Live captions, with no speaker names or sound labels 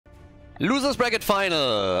Losers Bracket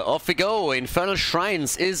Final! Off we go! Infernal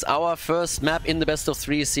Shrines is our first map in the best of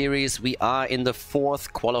 3 series. We are in the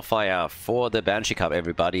 4th qualifier for the Banshee Cup,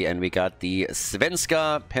 everybody, and we got the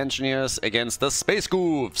Svenska Pensioners against the Space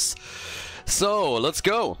Goofs. So, let's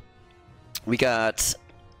go! We got...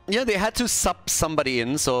 yeah, they had to sub somebody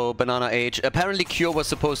in, so Banana H. Apparently Cure was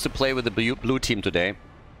supposed to play with the blue team today,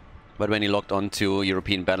 but when he logged on to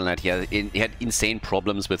European Battle.net, he had insane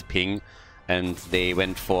problems with ping. And they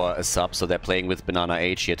went for a sub, so they're playing with Banana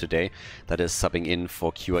H here today. That is subbing in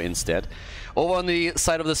for Cure instead. Over on the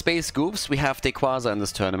side of the Space Goofs, we have Dequaza in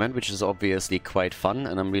this tournament, which is obviously quite fun.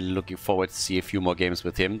 And I'm really looking forward to see a few more games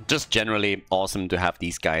with him. Just generally awesome to have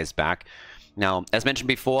these guys back. Now, as mentioned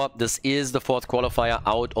before, this is the 4th qualifier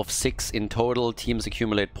out of 6 in total. Teams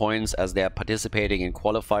accumulate points as they are participating in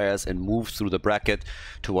qualifiers and move through the bracket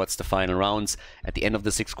towards the final rounds. At the end of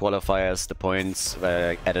the 6 qualifiers, the points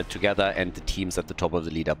added together and the teams at the top of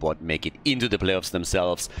the leaderboard make it into the playoffs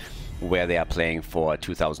themselves, where they are playing for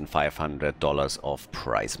 $2,500 of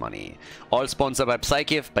prize money. All sponsored by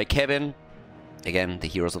Psychiv, by Kevin. Again, the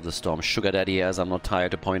Heroes of the Storm Sugar Daddy, as I'm not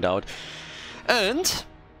tired to point out. And...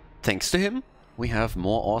 thanks to him, we have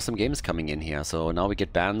more awesome games coming in here. So now we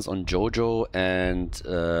get bans on Jojo and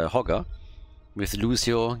Hogger, with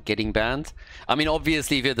Lucio getting banned. I mean,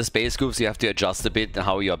 obviously, if you're the Space Goofs, you have to adjust a bit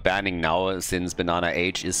how you're banning now, since Banana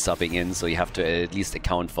H is subbing in, so you have to at least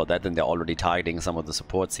account for that, and they're already targeting some of the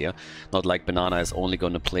supports here. Not like Banana is only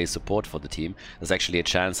going to play support for the team. There's actually a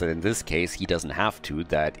chance that in this case, he doesn't have to,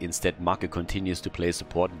 that instead Make continues to play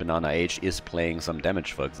support, and Banana H is playing some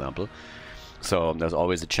damage, for example. So there's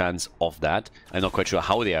always a chance of that. I'm not quite sure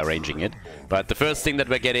how they are arranging it. But the first thing that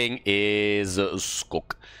we're getting is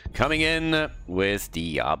Skok coming in with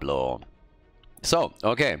Diablo. So,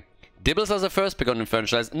 okay. Dibbles as a first pick on Infernal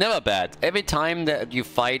Shrines. Never bad. Every time that you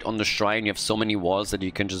fight on the shrine, you have so many walls that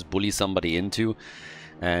you can just bully somebody into.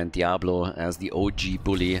 And Diablo, as the OG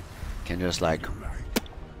bully, can just like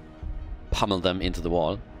pummel them into the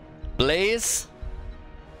wall. Blaze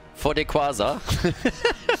for Dequaza.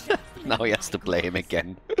 Now he has to play him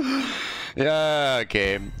again. Yeah,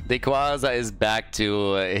 okay. Dequaza is back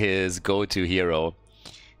to his go-to hero.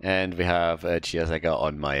 And we have Chiaseka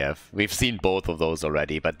on Maiev. We've seen both of those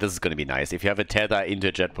already, but this is going to be nice. If you have a tether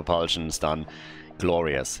into jet propulsion stun,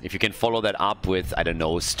 glorious. If you can follow that up with, I don't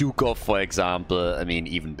know, Stukov, for example, I mean,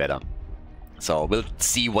 even better. So we'll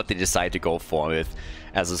see what they decide to go for with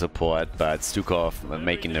as a support, but Stukov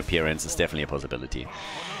making an appearance is definitely a possibility.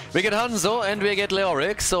 We get Hanzo and we get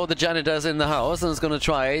Leoric, so the janitor's in the house and is gonna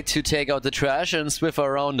try to take out the trash and swiffer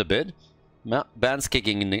around a bit. Yeah, Band's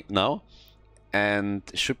kicking now, and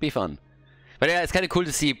should be fun. But yeah, it's kind of cool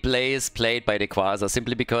to see Blaze played by Dequaza,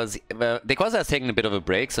 simply because Dequaza has taken a bit of a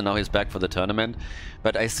break, so now he's back for the tournament.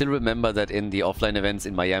 But I still remember that in the offline events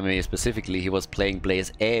in Miami specifically, he was playing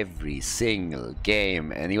Blaze every single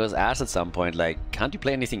game. And he was asked at some point, like, can't you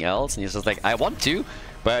play anything else? And he's just like, I want to,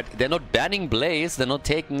 but they're not banning Blaze, they're not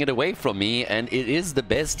taking it away from me, and it is the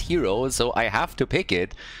best hero, so I have to pick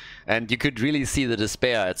it. And you could really see the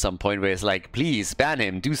despair at some point where it's like, please, ban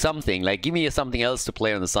him, do something, like, give me something else to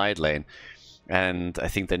play on the side lane. And I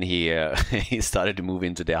think then he he started to move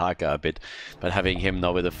into Dehaka a bit. But having him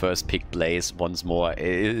now with the first pick Blaze once more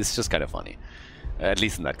is just kind of funny. At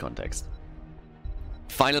least in that context.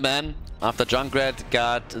 Final man. After Junkrat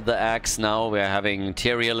got the axe, now we're having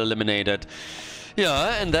Tyrael eliminated.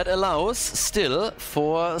 Yeah, and that allows still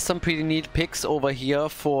for some pretty neat picks over here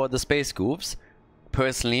for the Space Goofs.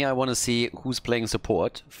 Personally, I want to see who's playing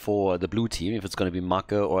support for the blue team, if it's going to be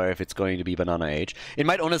Make or if it's going to be Banana H. It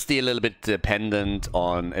might honestly be a little bit dependent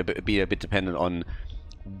on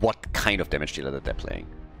what kind of damage dealer that they're playing.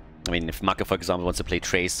 I mean, if Make, for example, wants to play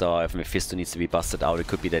Tracer, if Mephisto needs to be busted out, it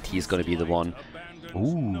could be that he's going to be the one.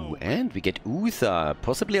 Ooh, and we get Uther,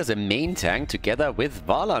 possibly as a main tank together with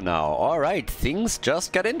Vala now. Alright, things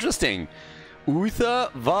just got interesting.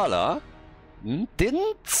 Uther, Vala.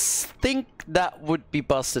 Didn't think that would be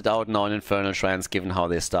busted out now in Infernal Shrines, given how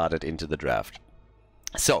they started into the draft.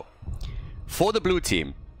 So, for the blue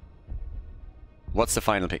team, what's the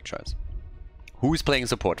final pick choice? Who's playing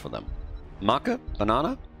support for them? Make?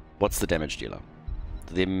 Banana? What's the damage dealer?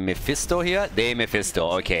 The Mephisto here? The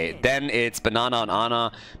Mephisto, okay. Then it's Banana on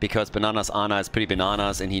Ana, because Banana's Ana is pretty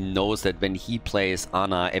bananas, and he knows that when he plays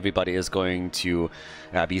Ana, everybody is going to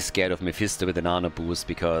be scared of Mephisto with an Ana boost,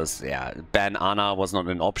 because, yeah, ban Ana was not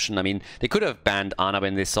an option. I mean, they could have banned Ana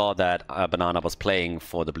when they saw that Banana was playing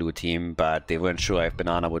for the blue team, but they weren't sure if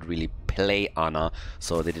Banana would really play Ana,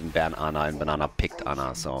 so they didn't ban Ana, and Banana picked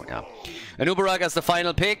Ana, so yeah. Anubarak as the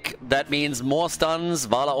final pick. That means more stuns.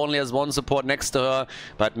 Vala only has one support next to her,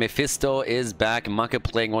 but Mephisto is back. Make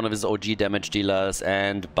playing one of his OG damage dealers,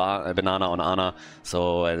 and Banana on Ana,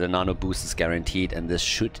 so the nano boost is guaranteed, and this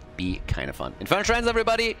should be kind of fun. Infernal Shrines,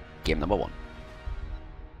 everybody! Game number 1.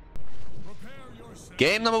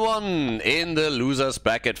 Game number 1 in the losers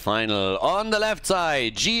bracket final. On the left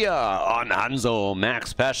side, Gia on Hanzo,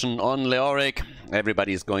 Max Passion on Leoric.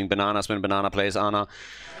 Everybody's going bananas when Banana plays Ana.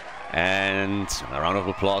 And a round of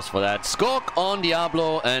applause for that. Skok on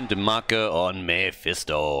Diablo and Make on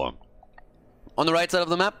Mephisto. On the right side of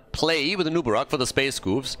the map, Play with Anubarak for the Space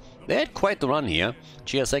Goofs. They had quite the run here.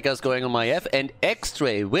 Chiaseka's going on my F, and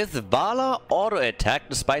X-Ray with Vala auto attack,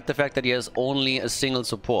 despite the fact that he has only a single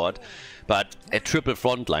support. But a triple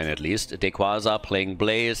front line at least. Dequaza playing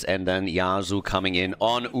Blaze, and then Yazu coming in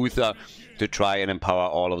on Uther to try and empower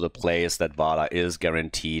all of the plays that Vala is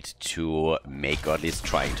guaranteed to make, or at least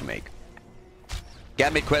trying to make.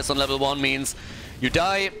 Gambit quest on level 1 means you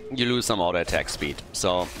die, you lose some auto attack speed.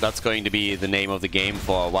 So that's going to be the name of the game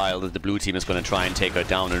for a while. The blue team is going to try and take her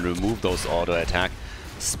down and remove those auto attack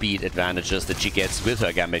speed advantages that she gets with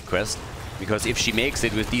her Gambit quest. Because if she makes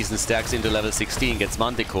it with decent stacks into level 16, gets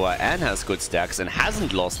Manticore and has good stacks and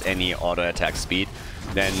hasn't lost any auto attack speed,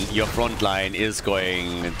 then your front line is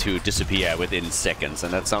going to disappear within seconds.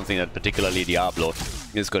 And that's something that particularly Diablo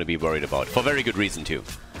is going to be worried about. For very good reason too.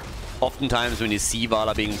 Oftentimes when you see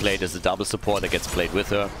Vala being played as a double support that gets played with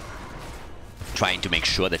her, trying to make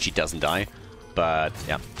sure that she doesn't die. But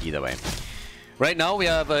yeah, either way. Right now we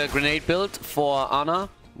have a grenade build for Ana.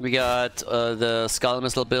 We got the Skull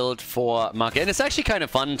Missile build for Make. And it's actually kind of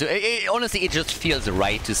fun to... honestly, it just feels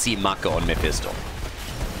right to see Make on Mephisto.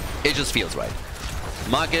 It just feels right.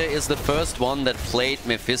 Make is the first one that played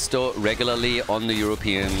Mephisto regularly on the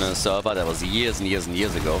European server. That was years and years and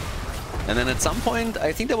years ago. And then at some point,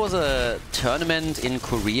 I think there was a tournament in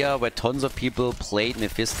Korea where tons of people played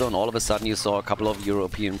Mephisto, and all of a sudden you saw a couple of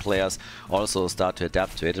European players also start to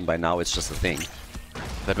adapt to it, and by now it's just a thing.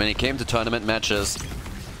 But when it came to tournament matches,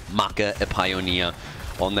 Make, a pioneer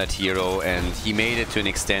on that hero, and he made it to an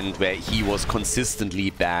extent where he was consistently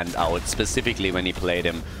banned out, specifically when he played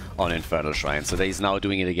him on Infernal Shrine. So that he's now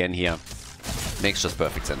doing it again here makes just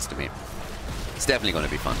perfect sense to me. It's definitely going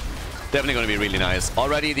to be fun. Definitely going to be really nice.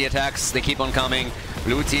 Already the attacks, they keep on coming.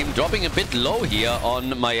 Blue team dropping a bit low here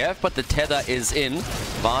on Maiev, but the tether is in.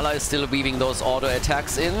 Vala is still weaving those auto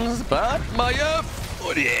attacks in, but Maiev,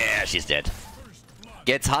 oh yeah, she's dead.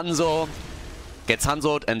 Gets Hanzo. Gets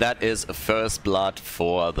Hanzo'd, and that is first blood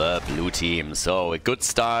for the blue team. So a good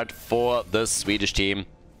start for the Swedish team.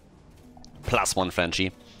 +1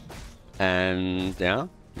 Frenchie. And yeah,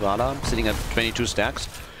 Vala sitting at 22 stacks.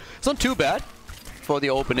 It's not too bad for the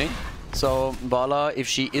opening. So Vala, if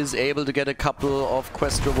she is able to get a couple of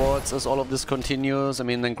quest rewards as all of this continues, I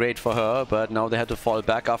mean, then great for her. But now they had to fall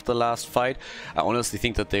back after the last fight. I honestly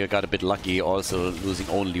think that they got a bit lucky also losing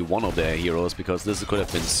only one of their heroes, because this could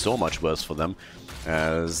have been so much worse for them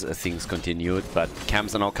as things continued. But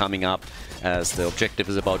camps are now coming up as the objective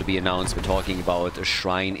is about to be announced. We're talking about a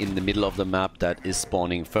shrine in the middle of the map that is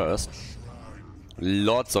spawning first.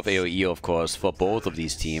 Lots of AoE, of course, for both of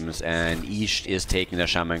these teams, and each is taking their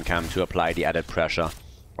Shaman Camp to apply the added pressure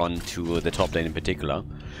onto the top lane in particular.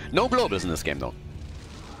 No globals in this game, though.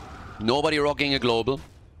 Nobody rocking a global.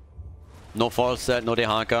 No Falstad, no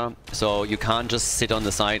Dehaka, so you can't just sit on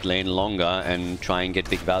the side lane longer and try and get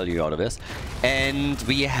big value out of this. And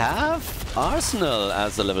we have Arsenal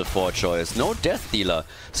as the level 4 choice, no Death Dealer.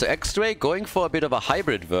 So X-Ray going for a bit of a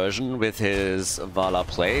hybrid version with his Vala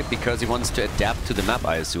play, because he wants to adapt to the map,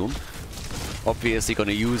 I assume. Obviously going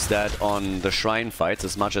to use that on the shrine fights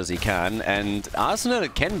as much as he can, and Arsenal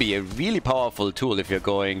can be a really powerful tool if you're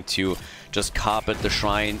going to just carpet the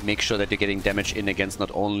shrine, make sure that you're getting damage in against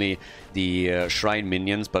not only the shrine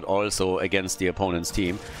minions but also against the opponent's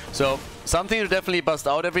team. So something to definitely bust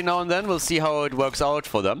out every now and then. We'll see how it works out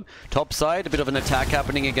for them. Top side, a bit of an attack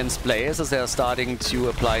happening against players as they're starting to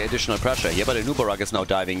apply additional pressure here, but Anubarak is now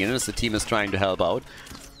diving in as the team is trying to help out.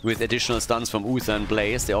 With additional stuns from Uther and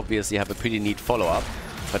Blaze, they obviously have a pretty neat follow-up.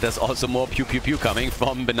 But there's also more pew pew pew coming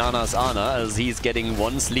from Banana's Ana, as he's getting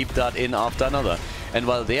one sleep dart in after another. And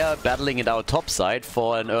while they are battling it out topside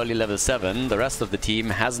for an early level 7, the rest of the team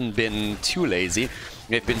hasn't been too lazy.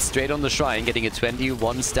 They've been straight on the shrine, getting a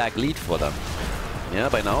 21 stack lead for them. Yeah,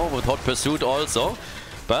 by now with Hot Pursuit also.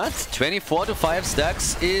 But 24 to 5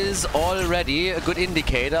 stacks is already a good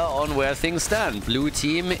indicator on where things stand. Blue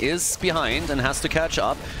team is behind and has to catch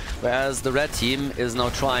up, whereas the red team is now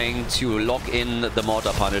trying to lock in the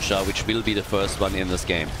Mortar Punisher, which will be the first one in this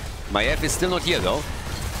game. Maiev is still not here though.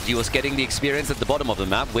 He was getting the experience at the bottom of the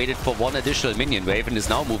map, waited for one additional minion wave and is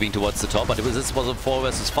now moving towards the top. But this was a 4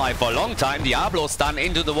 versus 5 for a long time. Diablo stun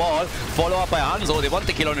into the wall, follow up by Hanzo. They want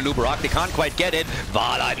the kill on the Nubarak, they can't quite get it.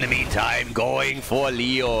 Vala in the meantime going for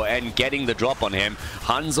Leo and getting the drop on him.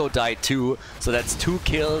 Hanzo died too, so that's 2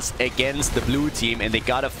 kills against the blue team and they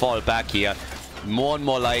gotta fall back here. More and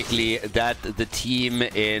more likely that the team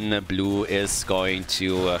in blue is going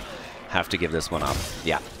to have to give this one up.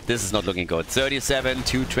 Yeah, this is not looking good.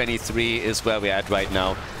 37-23 is where we're at right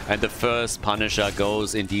now. And the first Punisher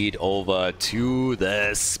goes indeed over to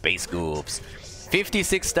the Space Goofs.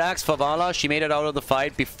 56 stacks for Vala. She made it out of the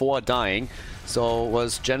fight before dying. So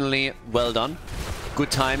was generally well done.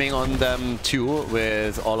 Good timing on them too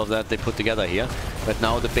with all of that they put together here. But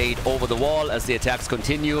now the bait over the wall as the attacks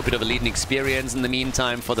continue. A bit of a leading experience in the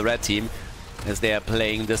meantime for the red team as they are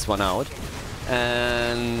playing this one out.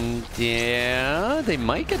 And yeah, they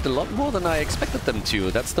might get a lot more than I expected them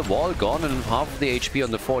to. That's the wall gone and half of the HP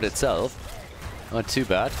on the fort itself. Not too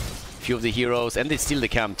bad. A few of the heroes, and they steal the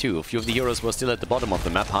camp too. A few of the heroes were still at the bottom of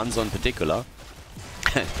the map, Hanzo in particular.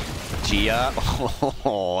 Gia,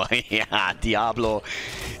 oh yeah, Diablo.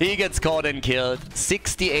 He gets caught and killed.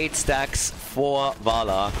 68 stacks for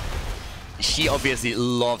Vala. She obviously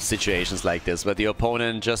loves situations like this, where the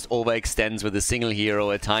opponent just overextends with a single hero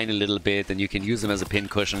a tiny little bit, and you can use them as a pin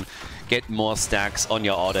cushion, get more stacks on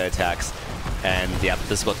your auto attacks. And yeah,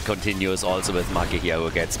 this is what continues also with Make here, who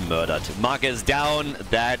gets murdered. Make is down,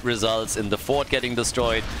 that results in the fort getting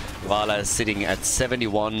destroyed. Vala is sitting at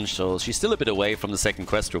 71, so she's still a bit away from the second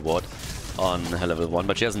quest reward on her level 1,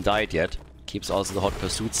 but she hasn't died yet. Keeps also the hot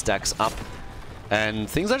pursuit stacks up, and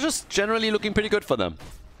things are just generally looking pretty good for them.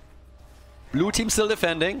 Blue team still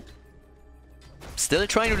defending. Still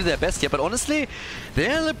trying to do their best here, but honestly,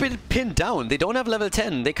 they're a bit pinned down. They don't have level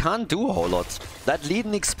 10. They can't do a whole lot. That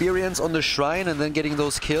leading experience on the shrine and then getting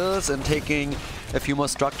those kills and taking a few more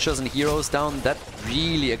structures and heroes down, that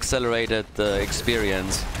really accelerated the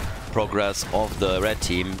experience progress of the red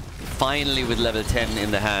team. Finally, with level 10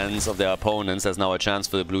 in the hands of their opponents, there's now a chance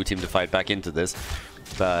for the blue team to fight back into this.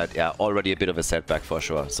 But yeah, already a bit of a setback for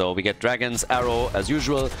sure. So we get Dragon's Arrow as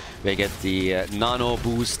usual. We get the Nano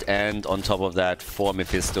boost, and on top of that, for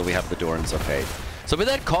Mephisto, we have the Durance of Fate. So with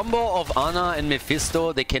that combo of Ana and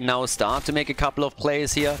Mephisto, they can now start to make a couple of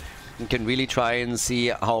plays here and can really try and see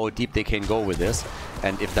how deep they can go with this.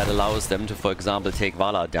 And if that allows them to, for example, take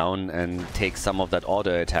Vala down and take some of that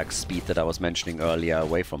auto attack speed that I was mentioning earlier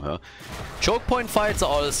away from her. Choke point fights are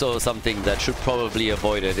also something that should probably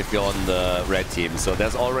avoid it if you're on the red team. So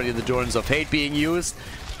there's already the Durance of Hate being used.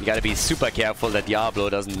 You gotta be super careful that Diablo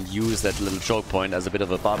doesn't use that little choke point as a bit of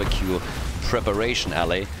a barbecue preparation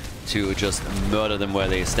alley to just murder them where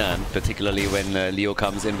they stand, particularly when Leo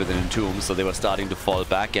comes in with an entomb. So they were starting to fall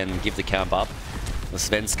back and give the camp up. The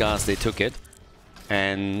Svenskas, they took it.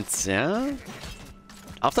 And yeah,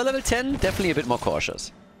 after level 10, definitely a bit more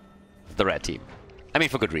cautious. The red team. I mean,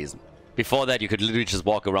 for good reason. Before that, you could literally just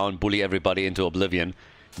walk around, bully everybody into oblivion.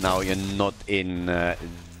 Now you're not in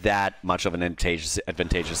that much of an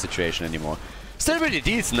advantageous situation anymore. Still pretty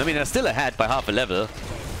decent. I mean, they're still ahead by half a level,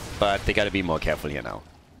 but they gotta be more careful here now.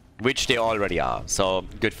 Which they already are, so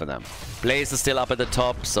good for them. Blaze is still up at the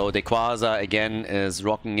top, so Dequaza again is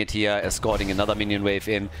rocking it here, escorting another minion wave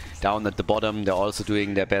in. Down at the bottom, they're also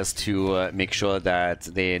doing their best to make sure that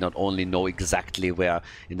they not only know exactly where,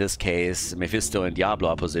 in this case, Mephisto and Diablo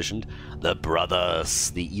are positioned. The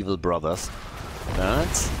brothers, the evil brothers.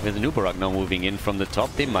 But with Nubarak now moving in from the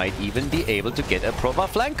top, they might even be able to get a proper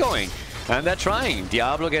flank going. And they're trying.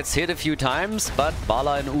 Diablo gets hit a few times, but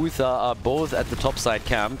Bala and Uther are both at the top side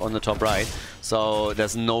camp on the top right. So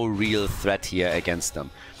there's no real threat here against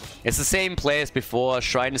them. It's the same play as before.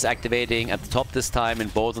 Shrine is activating at the top this time,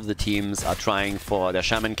 and both of the teams are trying for their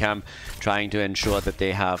Shaman camp, trying to ensure that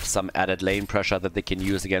they have some added lane pressure that they can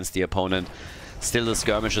use against the opponent. Still, the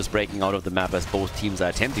skirmish is breaking out of the map as both teams are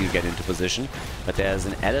attempting to get into position. But there's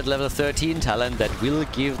an added level 13 talent that will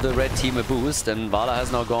give the red team a boost. And Vala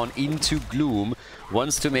has now gone into Gloom.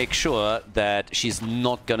 Wants to make sure that she's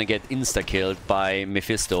not gonna get insta-killed by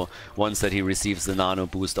Mephisto once that he receives the nano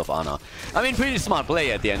boost of Ana. I mean, pretty smart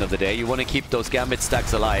play at the end of the day. You want to keep those Gambit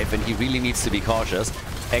stacks alive, and he really needs to be cautious.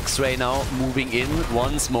 X-Ray now moving in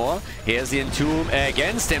once more. Here's the Entomb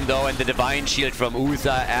against him though, and the Divine Shield from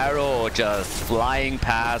Uther. Arrow just flying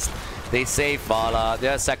past. They save Vala.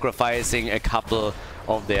 They're sacrificing a couple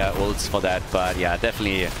of their ults for that, but yeah,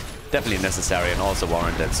 definitely necessary and also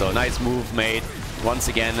warranted. So nice move made Once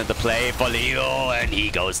again, the play for Leo, and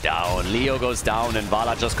he goes down. Leo goes down, and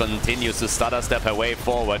Vala just continues to stutter step her way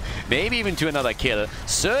forward. Maybe even to another kill.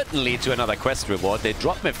 Certainly to another quest reward. They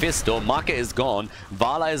drop Mephisto. Make is gone.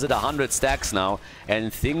 Vala is at 100 stacks now,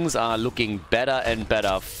 and things are looking better and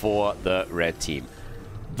better for the red team.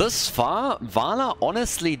 Thus far, Vala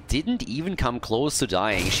honestly didn't even come close to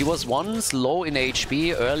dying. She was once low in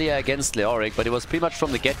HP earlier against Leoric, but it was pretty much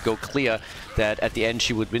from the get-go clear that at the end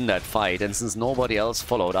she would win that fight. And since nobody else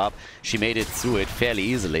followed up, she made it through it fairly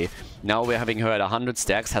easily. Now we're having her at 100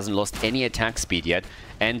 stacks, hasn't lost any attack speed yet,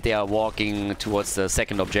 and they are walking towards the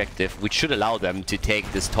second objective, which should allow them to take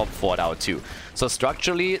this top fort out too. So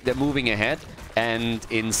structurally, they're moving ahead, and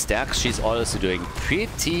in stacks, she's also doing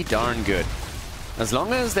pretty darn good. As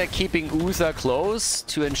long as they're keeping Uther close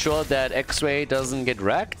to ensure that X-Ray doesn't get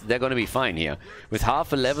wrecked, they're going to be fine here. With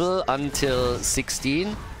half a level until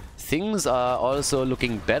 16, things are also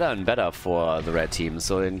looking better and better for the red team.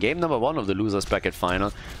 So in game number 1 of the losers bracket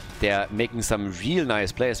final, they're making some real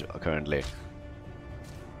nice plays currently.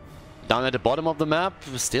 Down at the bottom of the map,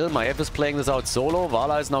 still Maiev is playing this out solo.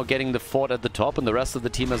 Vala is now getting the fort at the top, and the rest of the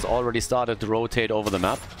team has already started to rotate over the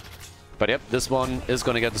map. But yep, this one is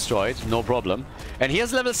going to get destroyed, no problem. And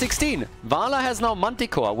here's level 16. Vala has now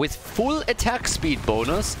Manticore with full attack speed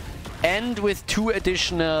bonus and with 2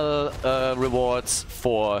 additional rewards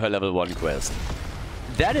for her level 1 quest.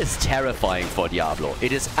 That is terrifying for Diablo.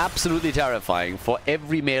 It is absolutely terrifying for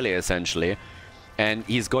every melee, essentially. And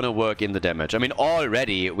he's going to work in the damage. I mean,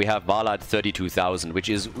 already we have Vala at 32,000, which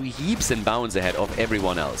is heaps and bounds ahead of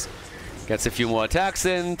everyone else. Gets a few more attacks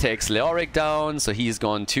in, takes Leoric down, so he's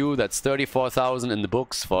gone too. That's 34,000 in the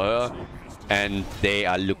books for her. And they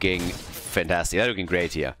are looking fantastic. They're looking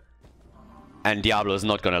great here. And Diablo is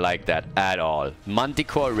not going to like that at all.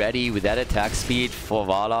 Manticore ready with that attack speed for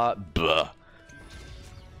Vala. Blah.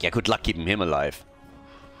 Yeah, good luck keeping him alive.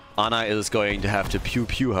 Ana is going to have to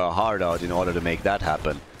pew-pew her heart out in order to make that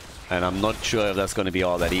happen. And I'm not sure if that's going to be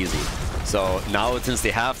all that easy. So now, since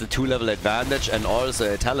they have the 2-level advantage and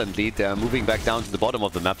also a talent lead, they're moving back down to the bottom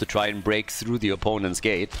of the map to try and break through the opponent's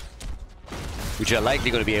gate, which are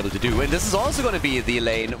likely going to be able to do. And this is also going to be the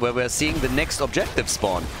lane where we're seeing the next objective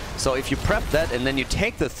spawn. So if you prep that and then you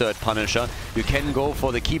take the third Punisher, you can go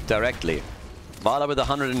for the keep directly. Vala with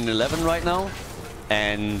 111 right now.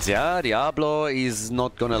 And yeah, Diablo is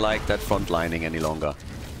not going to like that frontlining any longer.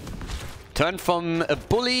 Turned from a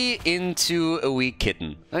bully into a weak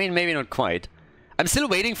kitten. I mean, maybe not quite. I'm still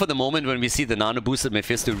waiting for the moment when we see the nano-boosted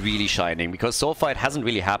Mephisto really shining, because so far it hasn't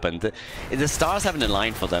really happened. The stars haven't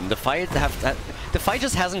aligned for them. The fight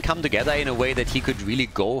just hasn't come together in a way that he could really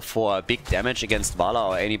go for big damage against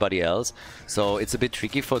Vala or anybody else. So it's a bit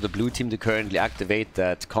tricky for the blue team to currently activate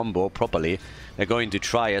that combo properly. They're going to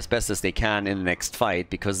try as best as they can in the next fight,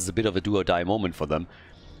 because it's a bit of a do-or-die moment for them.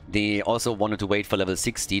 They also wanted to wait for level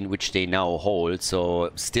 16, which they now hold,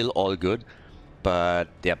 so still all good. But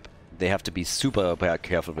yep, they have to be super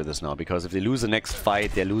careful with this now, because if they lose the next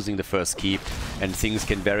fight, they're losing the first keep, and things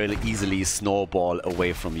can very easily snowball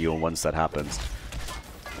away from you once that happens.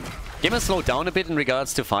 Game has slowed down a bit in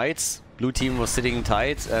regards to fights. Blue team was sitting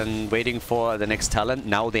tight and waiting for the next talent.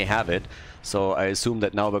 Now they have it, so I assume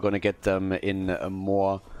that now we're going to get them in a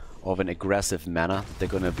more of an aggressive manner. They're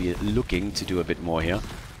going to be looking to do a bit more here.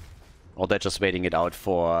 Or they're just waiting it out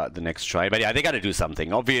for the next try. But yeah, they got to do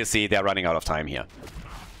something. Obviously, they're running out of time here.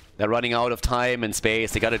 They're running out of time and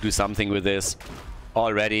space. They got to do something with this.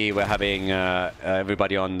 Already, we're having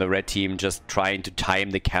everybody on the red team just trying to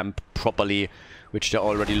time the camp properly, which they're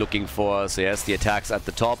already looking for. So yes, the attacks at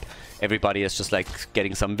the top. Everybody is just like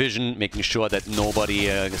getting some vision, making sure that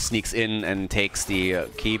nobody sneaks in and takes the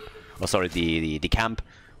keep, or sorry, the camp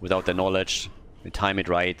without their knowledge. They time it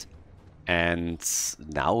right. And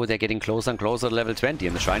now they're getting closer and closer to level 20,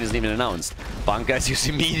 and the shrine isn't even announced. Bunker is used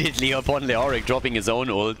immediately upon Leoric dropping his own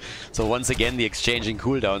ult. So once again, the exchanging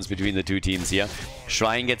cooldowns between the two teams here.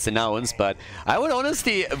 Shrine gets announced, but I would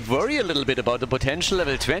honestly worry a little bit about the potential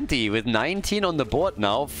level 20. With 19 on the board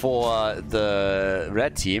now for the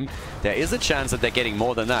red team, there is a chance that they're getting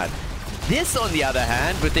more than that. This, on the other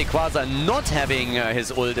hand, with Dequaza not having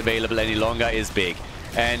his ult available any longer, is big.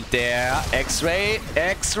 And there, X-Ray,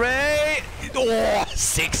 oh,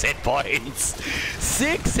 6 hit points.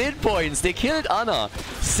 6 hit points. They killed Ana.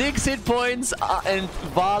 6 hit points and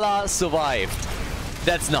Vala survived.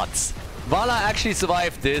 That's nuts. Vala actually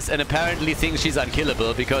survived this and apparently thinks she's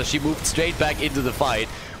unkillable because she moved straight back into the fight.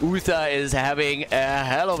 Uther is having a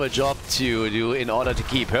hell of a job to do in order to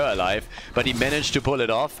keep her alive, but he managed to pull it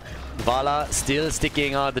off. Vala still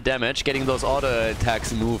sticking out the damage, getting those auto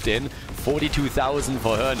attacks moved in. 42,000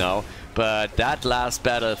 for her now. But that last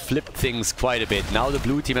battle flipped things quite a bit. Now the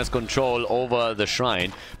blue team has control over the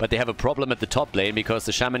shrine, but they have a problem at the top lane because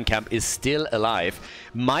the shaman camp is still alive.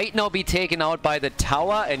 Might now be taken out by the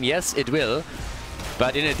tower, and yes, it will.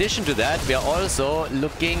 But in addition to that, we are also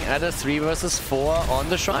looking at a 3 versus 4 on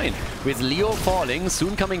the shrine. With Leo falling,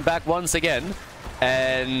 soon coming back once again.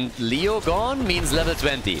 And Leo gone means level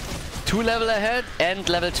 20. 2 level ahead and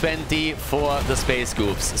level 20 for the Space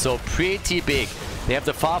Goofs. So pretty big. They have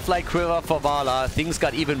the Farfly Quiver for Vala. Things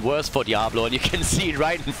got even worse for Diablo, and you can see it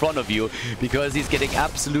right in front of you because he's getting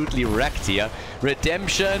absolutely wrecked here.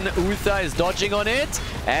 Redemption, Uther is dodging on it,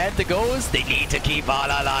 and the Ghost, they need to keep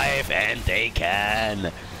Vala alive, and they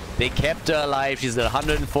can. They kept her alive. She's at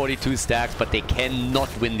 142 stacks, but they cannot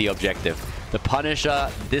win the objective. The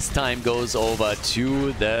Punisher this time goes over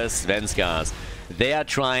to the Svenskas. They are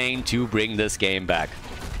trying to bring this game back,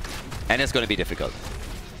 and it's going to be difficult.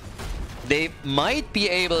 They might be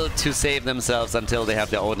able to save themselves until they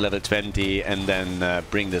have their own level 20 and then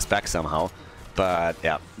bring this back somehow. But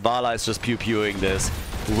yeah, Vala is just pew-pewing this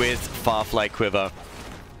with Farfly Quiver,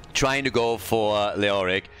 trying to go for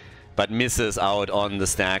Leoric, but misses out on the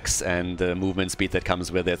stacks and the movement speed that comes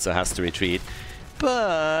with it, so has to retreat.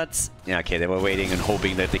 But yeah, okay, they were waiting and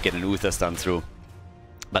hoping that they get an Uther stun through,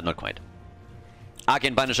 but not quite.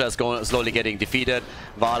 Arcane Punisher is slowly getting defeated.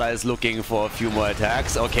 Vala is looking for a few more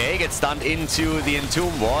attacks. Okay, gets stunned into the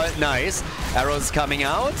Entomb wall. Nice. Arrows coming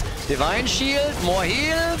out. Divine Shield. More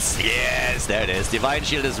heals. Yes, there it is. Divine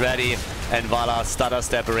Shield is ready. And Vala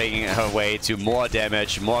stutter-stepping her way to more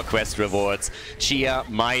damage, more quest rewards. Chia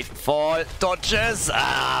might fall. Dodges.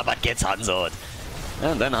 But gets Hanzo'd.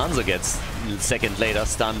 And then Hanzo gets a second later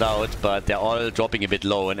stunned out, but they're all dropping a bit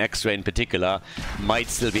low, and X-Ray in particular might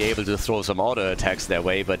still be able to throw some auto attacks their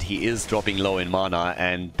way, but he is dropping low in mana,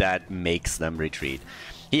 and that makes them retreat.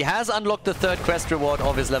 He has unlocked the 3rd quest reward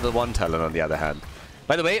of his level 1 talent on the other hand.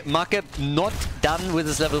 By the way, Make not done with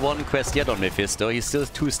his level 1 quest yet on Mephisto. He's still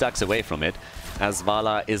 2 stacks away from it, as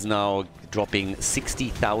Vala is now dropping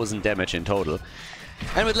 60,000 damage in total.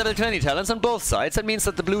 And with level 20 talents on both sides, that means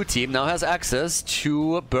that the blue team now has access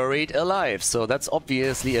to Buried Alive. So that's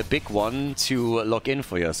obviously a big one to lock in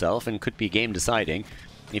for yourself and could be game deciding.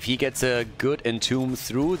 If he gets a good Entomb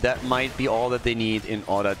through, that might be all that they need in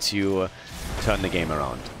order to turn the game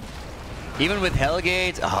around. Even with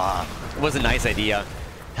Hellgate, it was a nice idea.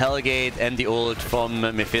 Hellgate and the ult from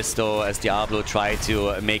Mephisto as Diablo tried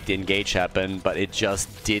to make the engage happen, but it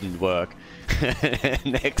just didn't work.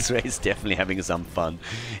 And X-Ray's definitely having some fun.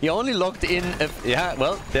 He only locked in yeah,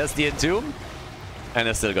 well, there's the Entomb, and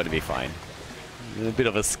they're still going to be fine. A bit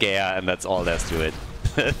of a scare, and that's all there's to it.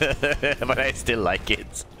 But I still like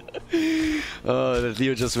it. Oh,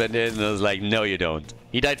 Leo just went in and I was like, no you don't.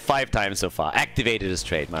 He died 5 times so far. Activated his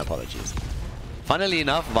trait, my apologies. Funnily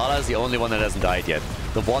enough, Vala is the only one that hasn't died yet.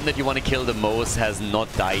 The one that you want to kill the most has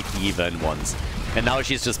not died even once. And now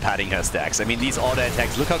she's just padding her stacks. I mean, these auto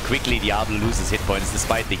attacks, look how quickly Diablo loses hit points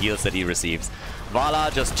despite the heals that he receives.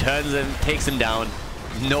 Vala just turns him, takes him down.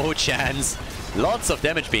 No chance. Lots of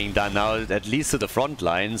damage being done now, at least to the front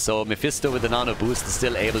line. So Mephisto with the nano boost is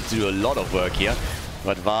still able to do a lot of work here.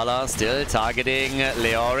 But Vala still targeting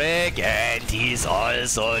Leoric, and he's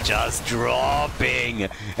also just dropping.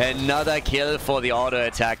 Another kill for the auto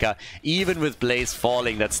attacker. Even with Blaze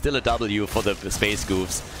falling, that's still a W for the Space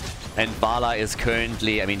Goofs. And Vala is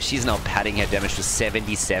currently, I mean, she's now padding her damage to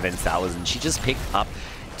 77,000. She just picked up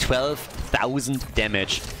 12,000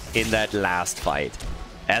 damage in that last fight.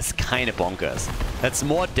 That's kind of bonkers. That's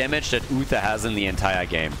more damage that Uther has in the entire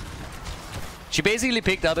game. She basically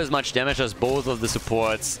picked up as much damage as both of the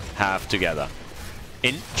supports have together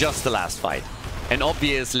in just the last fight. And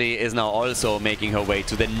obviously is now also making her way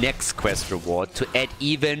to the next quest reward to add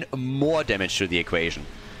even more damage to the equation.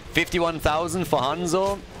 51,000 for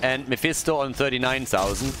Hanzo and Mephisto on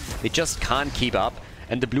 39,000. They just can't keep up,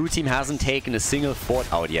 and the blue team hasn't taken a single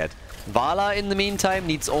fort out yet. Vala, in the meantime,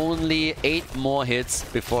 needs only 8 more hits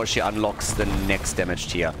before she unlocks the next damage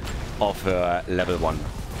tier of her level 1.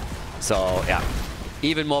 So, yeah,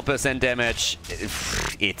 even more percent damage.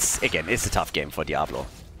 Again, it's a tough game for Diablo.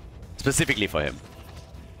 Specifically for him.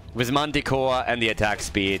 With Manticore and the attack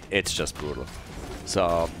speed, it's just brutal.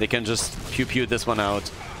 So, they can just pew-pew this one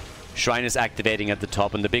out. Shrine is activating at the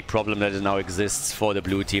top, and the big problem that now exists for the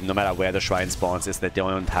blue team, no matter where the shrine spawns, is that they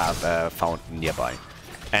don't have a fountain nearby.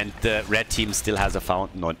 And the red team still has a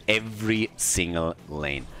fountain on every single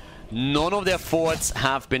lane. None of their forts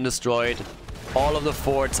have been destroyed. All of the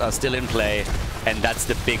forts are still in play, and that's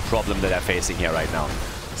the big problem that they're facing here right now.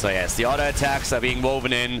 So yes, the auto attacks are being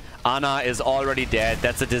woven in. Ana is already dead.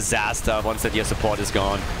 That's a disaster once that your support is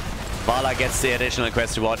gone. Vala gets the additional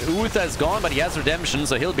quest reward. Uther is gone, but he has redemption,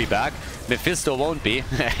 so he'll be back. Mephisto won't be,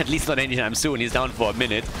 at least not anytime soon. He's down for a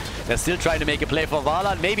minute. They're still trying to make a play for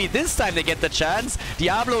Vala. Maybe this time they get the chance.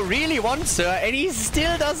 Diablo really wants her, and he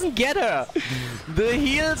still doesn't get her. The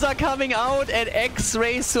heals are coming out, and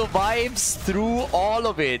X-Ray survives through all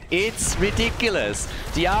of it. It's ridiculous.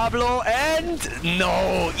 Diablo, and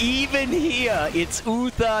no, even here, it's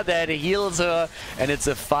Uther that heals her, and it's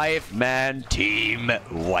a 5-man team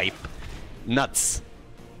wipe. Nuts.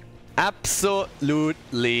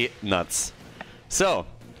 Absolutely nuts. So,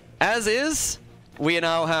 as is, we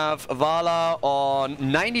now have Vala on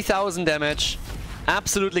 90,000 damage,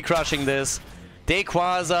 absolutely crushing this.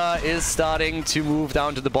 Dequaza is starting to move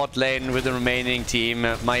down to the bot lane with the remaining team.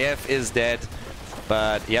 Maiev is dead.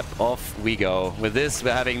 But, yep, off we go. With this,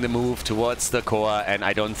 we're having the move towards the core, and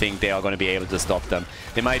I don't think they are going to be able to stop them.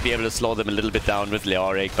 They might be able to slow them a little bit down with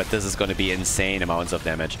Leoric, but this is going to be insane amounts of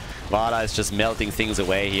damage. Vala is just melting things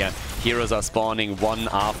away here. Heroes are spawning one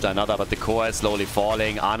after another, but the core is slowly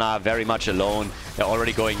falling. Ana very much alone. They're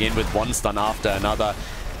already going in with one stun after another.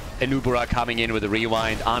 Anubura coming in with a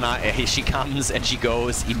rewind. Ana, she comes and she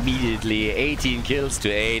goes immediately. 18 kills to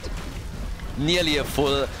 8. Nearly a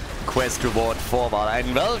full quest reward for Vala.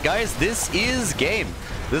 And well, guys, this is game.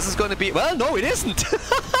 This is going to be... Well, no, it isn't.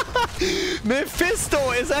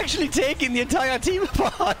 Mephisto is actually taking the entire team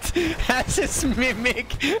apart as his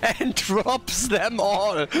mimic and drops them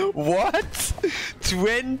all. What?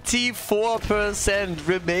 24%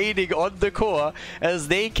 remaining on the core as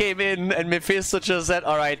they came in and Mephisto just said,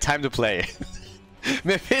 alright, time to play.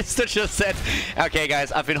 Mephisto just said, okay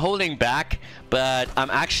guys, I've been holding back, but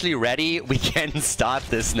I'm actually ready. We can start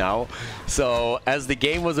this now. So as the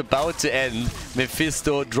game was about to end,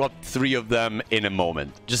 Mephisto dropped 3 of them in a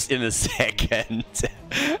moment. Just in a second.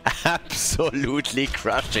 Absolutely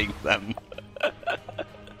crushing them.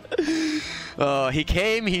 Oh, he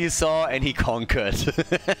came, he saw, and he conquered.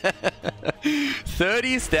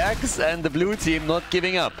 30 stacks and the blue team not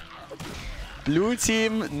giving up. Blue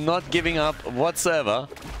team not giving up whatsoever.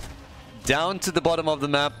 Down to the bottom of the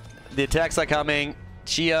map. The attacks are coming.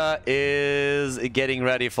 Chia is getting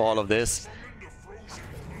ready for all of this.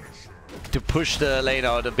 To push the lane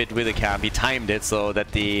out a bit with the camp. He timed it so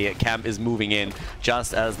that the camp is moving in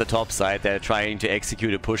just as the top side. They're trying to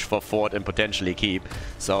execute a push for fort and potentially keep.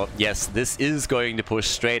 So yes, this is going to push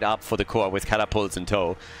straight up for the core with catapults in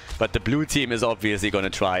tow. But the blue team is obviously going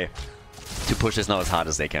to try to push this now as hard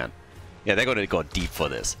as they can. Yeah, they're going to go deep for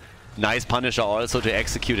this. Nice Punisher also to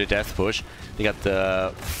execute a death push. They got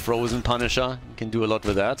the Frozen Punisher. You can do a lot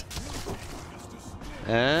with that.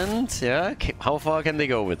 And yeah, how far can they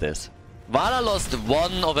go with this? Vala lost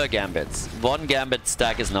one of her gambits. One gambit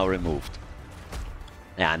stack is now removed.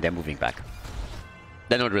 Yeah, and they're moving back.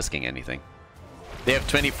 They're not risking anything. They have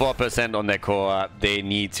 24% on their core. They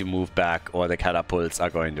need to move back or the catapults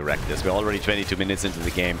are going to wreck this. We're already 22 minutes into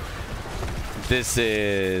the game. This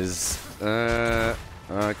is...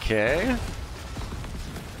 okay.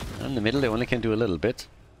 In the middle, they only can do a little bit.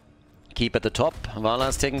 Keep at the top.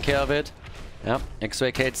 Vala's taking care of it. Yep.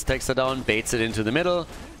 X-Ray Kates takes her down, baits it into the middle.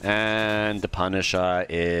 And the Punisher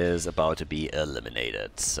is about to be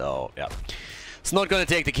eliminated. So, yeah. It's not going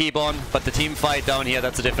to take the keep on, but the team fight down here,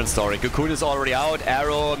 that's a different story. Cocoon is already out.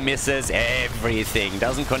 Arrow misses everything.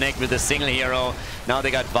 Doesn't connect with a single hero. Now they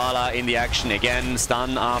got Vala in the action again.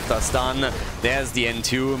 Stun after stun. There's the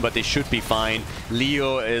N2, but they should be fine.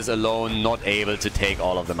 Leo is alone, not able to take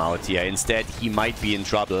all of them out here. Instead, he might be in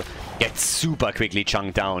trouble. Gets super quickly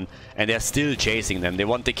chunked down. And they're still chasing them. They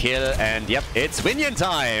want the kill. And yep, it's Winion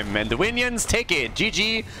time. And the Winions take it.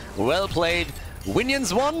 GG. Well played.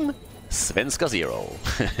 Winions 1. Svenskas 0.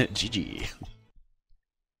 GG.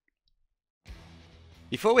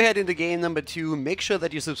 Before we head into game number 2, make sure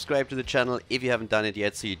that you subscribe to the channel if you haven't done it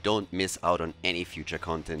yet so you don't miss out on any future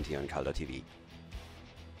content here on Khaldor TV.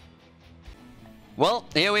 Well,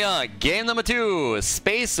 here we are. Game number 2.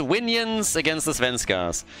 Space Winions against the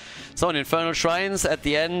Svenskas. So in Infernal Shrines, at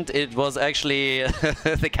the end, it was actually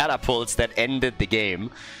the catapults that ended the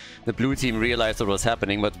game. The blue team realized what was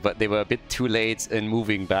happening, but they were a bit too late in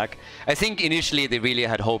moving back. I think initially they really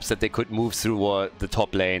had hopes that they could move through the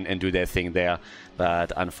top lane and do their thing there.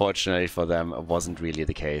 But unfortunately for them, it wasn't really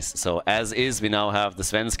the case. So as is, we now have the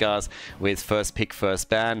Svenskas with first pick, first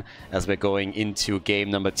ban as we're going into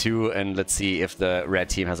game number 2. And let's see if the red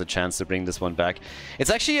team has a chance to bring this one back.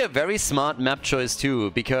 It's actually a very smart map choice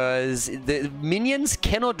too, because the minions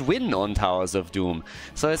cannot win on Towers of Doom.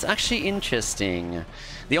 So it's actually interesting.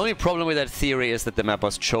 The only only problem with that theory is that the map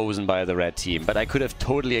was chosen by the red team, but I could have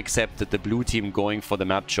totally accepted the blue team going for the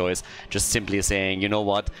map choice, just simply saying, you know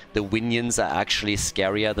what, the Winions are actually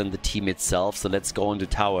scarier than the team itself, so let's go into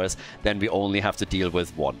towers, then we only have to deal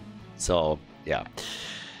with one. So, yeah.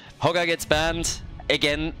 Hogger gets banned.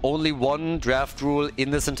 Again, only one draft rule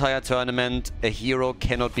in this entire tournament. A hero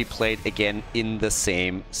cannot be played again in the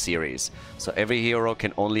same series. So every hero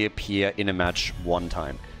can only appear in a match one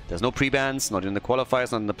time. There's no pre-bans, not in the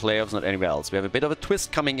qualifiers, not in the playoffs, not anywhere else. We have a bit of a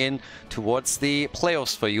twist coming in towards the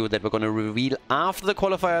playoffs for you that we're going to reveal after the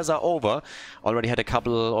qualifiers are over. Already had a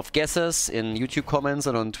couple of guesses in YouTube comments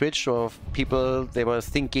and on Twitch of people, they were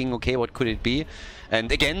thinking, okay, what could it be?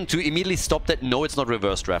 And again, to immediately stop that, no, it's not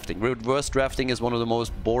reverse drafting. Reverse drafting is one of the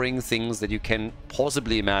most boring things that you can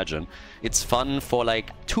possibly imagine. It's fun for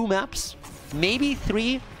like 2 maps, maybe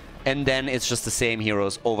 3. And then it's just the same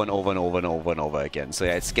heroes over and over and over and over and over again. So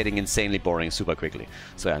yeah, it's getting insanely boring super quickly.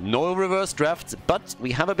 So yeah, no reverse drafts, but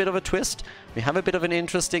we have a bit of a twist. We have a bit of an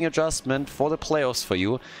interesting adjustment for the playoffs for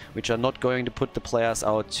you, which are not going to put the players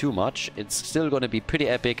out too much. It's still going to be pretty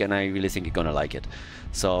epic, and I really think you're going to like it.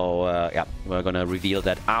 So yeah, we're going to reveal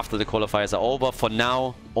that after the qualifiers are over. For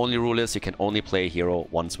now, only rule is you can only play a hero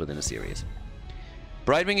once within a series.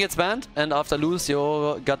 Brightwing gets banned, and after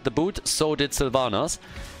Lucio got the boot, so did Sylvanas.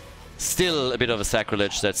 Still a bit of a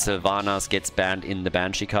sacrilege that Sylvanas gets banned in the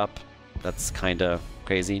Banshee Cup. That's kind of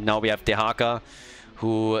crazy. Now we have Dehaka,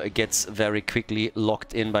 who gets very quickly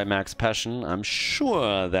locked in by Max Passion. I'm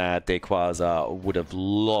sure that Dequaza would have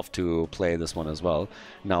loved to play this one as well,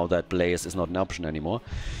 now that Blaze is not an option anymore.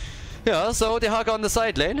 Yeah, so Dehaka on the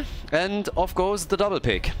side lane, and off goes the double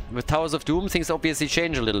pick. With Towers of Doom, things obviously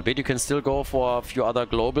change a little bit. You can still go for a few other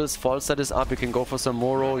globals. Falstad is up, you can go for some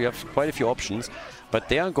Moro, you have quite a few options. But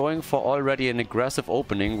they are going for already an aggressive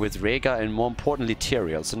opening with Rhaegar and more importantly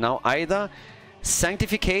Tyrael. So now either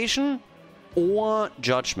Sanctification or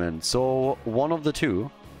Judgment. So one of the two.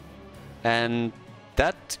 And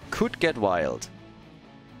that could get wild.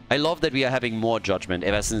 I love that we are having more Judgment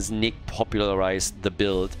ever since Nick popularized the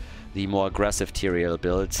build. The more aggressive Tyrael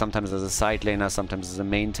build. Sometimes as a side laner, sometimes as a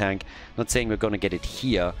main tank. Not saying we're going to get it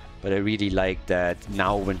here. But I really like that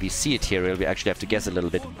now when we see a Tyrael, we actually have to guess a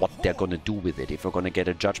little bit what they're going to do with it. If we're going to get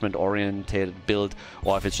a Judgment-oriented build,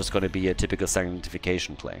 or if it's just going to be a typical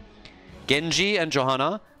Sanctification play. Genji and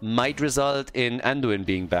Johanna might result in Anduin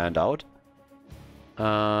being banned out.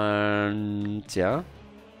 And yeah.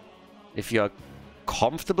 If you're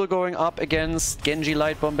comfortable going up against Genji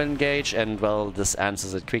Light Bomb Engage, and well, this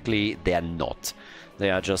answers it quickly, they're not. They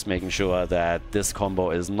are just making sure that this combo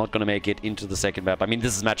is not going to make it into the second map. I mean,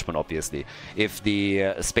 this is match point, obviously. If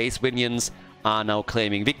the Space Winions are now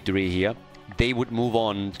claiming victory here, they would move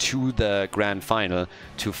on to the grand final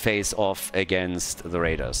to face off against the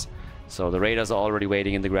Raiders. So the Raiders are already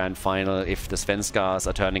waiting in the grand final. If the Svenskas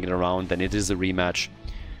are turning it around, then it is a rematch.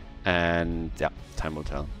 And yeah, time will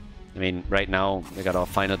tell. I mean, right now, we got our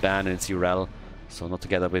final ban, and it's Urel. So not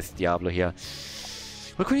together with Diablo here.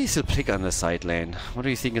 What could he still pick on the side lane? What do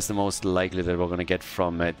you think is the most likely that we're going to get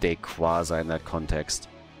from Dequaza in that context?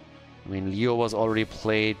 I mean, Leo was already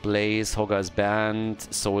played, Blaze, Hogger is banned,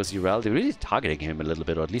 so is Urel. They're really targeting him a little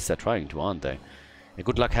bit, or at least they're trying to, aren't they? And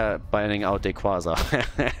good luck banning out Dequaza.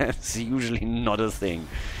 It's usually not a thing.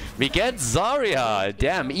 We get Zarya!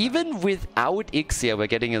 Damn, even without Ixia, we're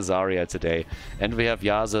getting a Zarya today. And we have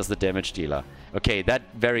Yasuo as the damage dealer. Okay, that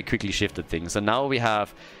very quickly shifted things. So now we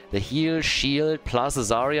have the heal, shield, plus a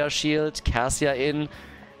Zarya shield, Cassia in.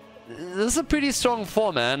 This is a pretty strong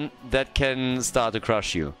 4-man that can start to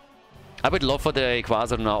crush you. I would love for the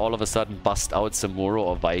Rayquaza to now all of a sudden bust out some Moro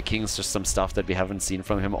or Vikings, just some stuff that we haven't seen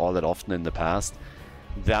from him all that often in the past.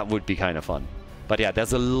 That would be kind of fun. But yeah,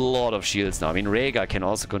 there's a lot of shields now. I mean, Rhaegar can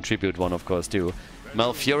also contribute one, of course, too.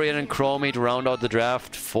 Malfurion and Chromie to round out the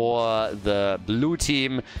draft for the blue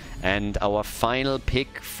team. And our final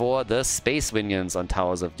pick for the Space Winions on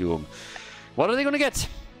Towers of Doom. What are they going to get?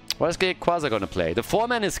 What is Quasar going to play? The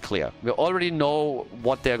 4-man is clear. We already know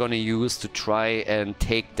what they're going to use to try and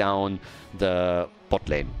take down the bot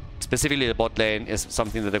lane. Specifically, the bot lane is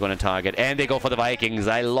something that they're going to target. And they go for the Vikings.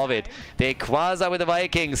 I love it. They Quasar with the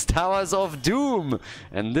Vikings. Towers of Doom.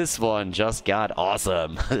 And this one just got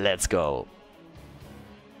awesome. Let's go.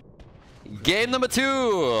 Game number 2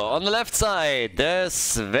 on the left side, the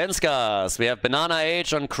Svenskas. We have Banana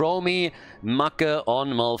Age on Chromie, Macke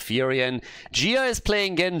on Malfurion. Gia is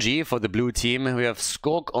playing Genji for the blue team. We have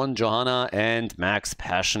Skog on Johanna, and Max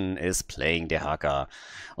Passion is playing Dehaka.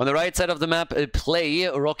 On the right side of the map, play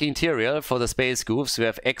Rocking Tyrael for the Space Goofs. We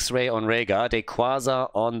have X-Ray on Rhaegar, Dequaza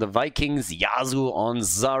on the Vikings, Yasuo on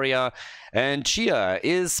Zarya, and Gia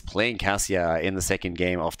is playing Cassia in the second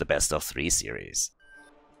game of the best of 3 series.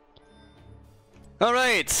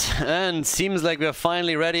 Alright, and seems like we're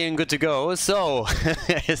finally ready and good to go. So,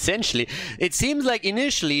 essentially, it seems like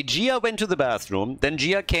initially Gia went to the bathroom, then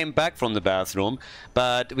Gia came back from the bathroom,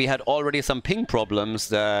 but we had already some ping problems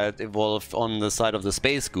that evolved on the side of the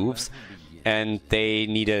Space Goofs, and they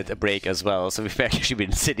needed a break as well. So we've actually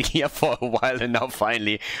been sitting here for a while, and now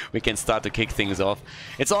finally we can start to kick things off.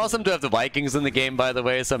 It's awesome to have the Vikings in the game, by the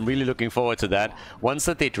way, so I'm really looking forward to that. Once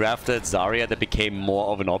that they drafted Zarya, that became more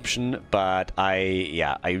of an option, but I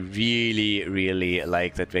really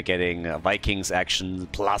like that we're getting Vikings action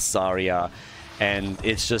plus Zarya, and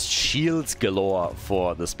it's just shields galore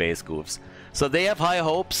for the Space Goofs. So they have high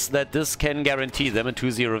hopes that this can guarantee them a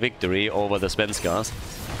 2-0 victory over the Svenskas.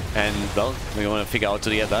 And, well, we want to figure out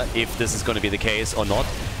together if this is going to be the case or not.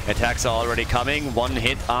 Attacks are already coming, one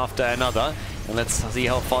hit after another. And let's see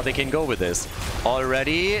how far they can go with this.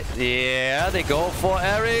 Already, yeah, they go for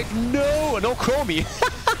Eric. No, Chromie.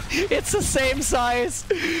 It's the same size.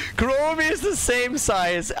 Chromie is the same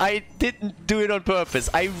size. I didn't do it on purpose.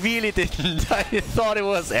 I really didn't. I thought it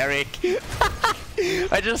was Eric.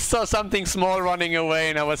 I just saw something small running away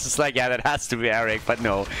and I was just like, yeah, that has to be Eric. But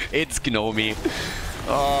no, it's Gnomi.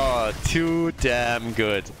 Oh, too damn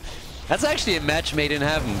good. That's actually a match made in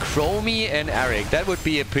heaven. Chromie and Eric. That would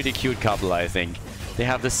be a pretty cute couple, I think. They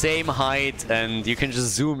have the same height and you can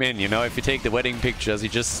just zoom in, you know, if you take the wedding pictures, you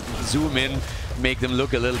just zoom in, make them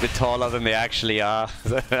look a little bit taller than they actually are.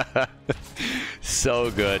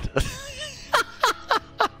 So good.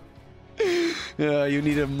 Yeah, you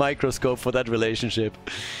need a microscope for that relationship.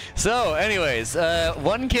 So, anyways,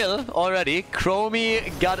 1 kill already.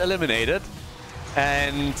 Chromie got eliminated.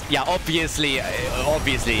 And yeah, obviously,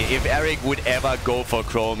 if Eric would ever go for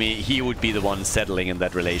Chromie, he would be the one settling in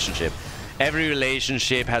that relationship. Every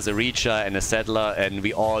relationship has a reacher and a settler, and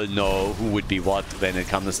we all know who would be what when it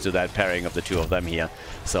comes to that pairing of the two of them here.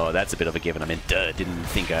 So that's a bit of a given. I mean, didn't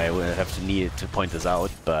think I would have to need to point this out,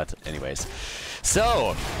 but anyways.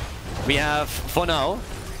 So, we have, for now,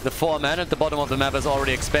 the 4-man at the bottom of the map as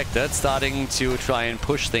already expected, starting to try and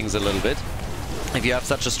push things a little bit. If you have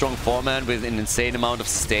such a strong 4-man with an insane amount of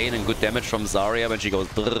sustain and good damage from Zarya when she goes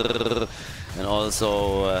brrrr, and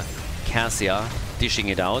also Cassia dishing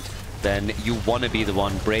it out, then you want to be the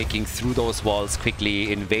one breaking through those walls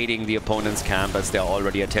quickly, invading the opponent's camp as they're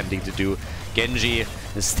already attempting to do. Genji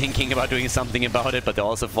is thinking about doing something about it, but they're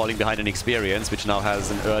also falling behind in experience, which now has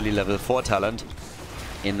an early level 4 talent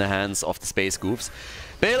in the hands of the Space Goofs.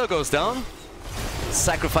 Baylor goes down,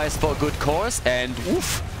 sacrificed for a good cause, and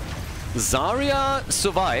oof! Zarya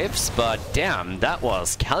survives, but damn, that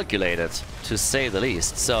was calculated, to say the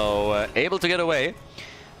least. So, able to get away.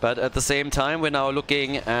 But at the same time, we're now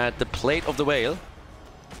looking at the Plate of the Whale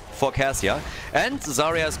for Cassia. And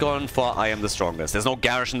Zarya has gone for I am the strongest. There's no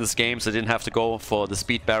Garrosh in this game, so didn't have to go for the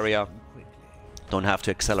speed barrier. Don't have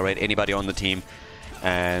to accelerate anybody on the team.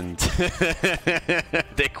 And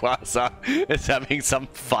Dequaza is having some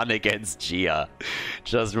fun against Gia.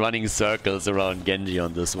 Just running circles around Genji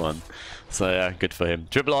on this one. So yeah, good for him.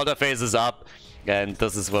 Triple order phases up. And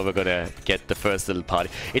this is where we're gonna get the first little party.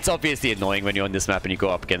 It's obviously annoying when you're on this map and you go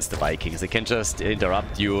up against the Vikings. They can just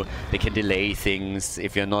interrupt you, they can delay things.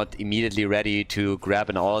 If you're not immediately ready to grab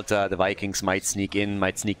an altar, the Vikings might sneak in,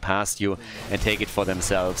 might sneak past you and take it for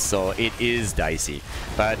themselves. So it is dicey.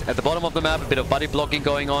 But at the bottom of the map, a bit of body blocking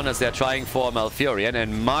going on as they're trying for Malfurion.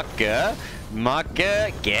 And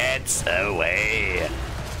Macke gets away.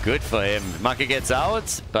 Good for him. Macke gets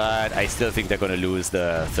out, but I still think they're gonna lose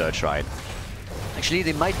the third shrine. Actually,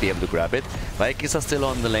 they might be able to grab it. Vikings are still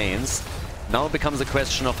on the lanes. Now it becomes a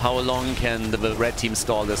question of how long can the red team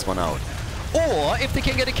stall this one out. Or if they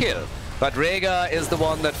can get a kill. But Rhaegar is the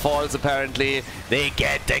one that falls, apparently. They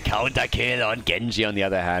get the counter kill on Genji on the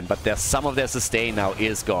other hand. But some of their sustain now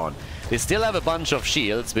is gone. They still have a bunch of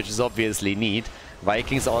shields, which is obviously neat.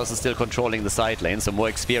 Vikings are also still controlling the side lane, so more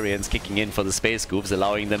experience kicking in for the Space Goofs,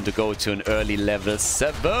 allowing them to go to an early level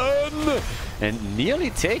 7 and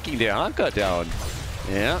nearly taking their anchor down.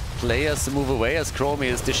 Yeah, players move away as Chromie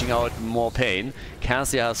is dishing out more pain.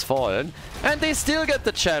 Cassia has fallen, and they still get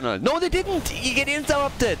the channel. No, they didn't! He get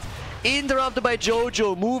interrupted! Interrupted by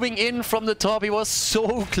Jojo, moving in from the top. He was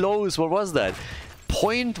so close. What was that?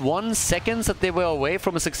 0.1 seconds that they were away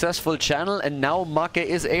from a successful channel, and now Make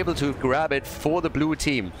is able to grab it for the blue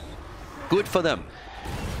team. Good for them.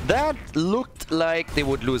 That looked like they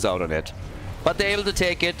would lose out on it, but they're able to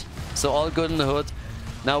take it, so all good in the hood.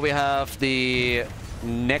 Now we have the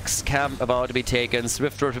next camp about to be taken.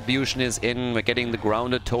 Swift Retribution is in. We're getting the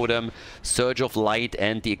grounded totem, Surge of Light,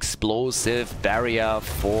 and the explosive barrier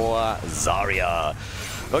for Zarya.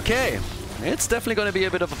 Okay, it's definitely going to be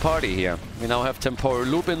a bit of a party here. We now have Temporal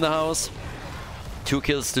Loop in the house. 2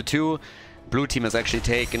 kills to 2. Blue team has actually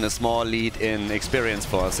taken a small lead in experience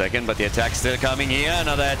for a second, but the attack's still coming here.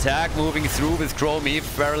 Another attack moving through with Chromie,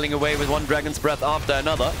 barreling away with one Dragon's Breath after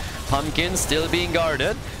another. Pumpkin still being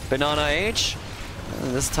guarded. Banana H.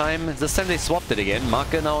 This time they swapped it again.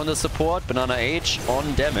 Make now on the support. Banana H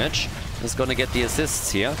on damage. Is going to get the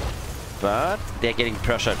assists here. But they're getting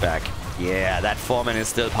pressured back. Yeah, that foreman is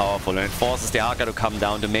still powerful, and it forces the Haka to come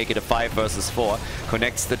down to make it a 5 versus 4.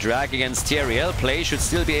 Connects the drag against Tyrael. Play should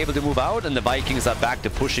still be able to move out, and the Vikings are back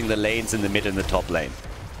to pushing the lanes in the mid and the top lane.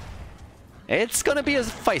 It's gonna be a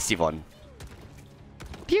feisty one.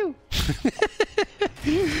 Pew!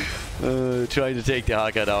 Trying to take the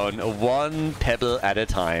Haka down, one pebble at a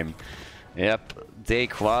time. Yep,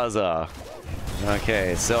 Dequaza.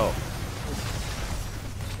 Okay, so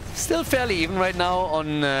still fairly even right now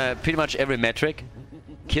on pretty much every metric.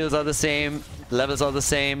 Kills are the same, levels are the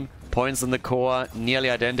same, points in the core nearly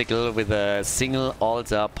identical, with a single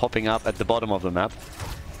altar popping up at the bottom of the map.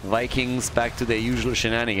 Vikings back to their usual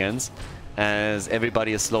shenanigans, as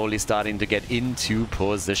everybody is slowly starting to get into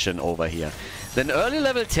position over here. Then early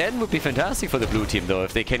level 10 would be fantastic for the blue team, though.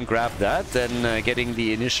 If they can grab that, then getting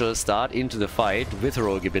the initial start into the fight with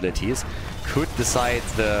heroic abilities could decide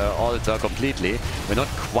the altar completely. We're not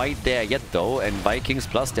quite there yet, though, and Vikings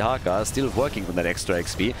plus Dehaka are still working on that extra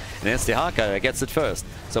XP, and it's Dehaka that gets it first.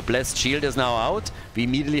 So Blessed Shield is now out. We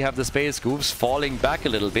immediately have the Space Goofs falling back a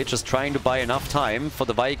little bit, just trying to buy enough time for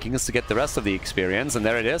the Vikings to get the rest of the experience, and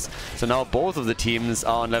there it is. So now both of the teams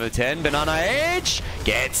are on level 10. Banana H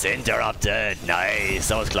gets interrupted. Nice.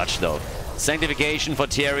 That was clutch, though. Sanctification for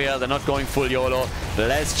Tyrael. They're not going full YOLO.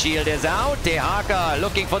 Blessed Shield is out. Dehaka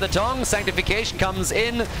looking for the Tong. Sanctification comes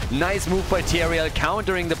in. Nice move by Tyrael,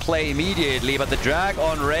 countering the play immediately. But the drag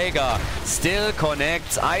on Rhaegar still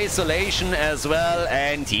connects. Isolation as well.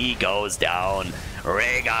 And he goes down.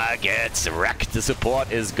 Rhaegar gets wrecked. The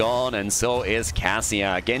support is gone. And so is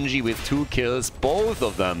Cassia. Genji with 2 kills. Both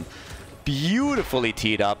of them beautifully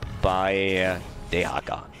teed up by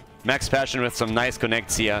Dehaka. Max Passion with some nice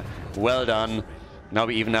connects here. Well done. Now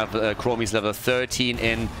we even have Chromie's level 13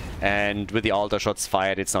 in, and with the altar shots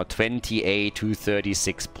fired, it's now 28 to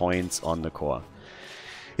 36 points on the core.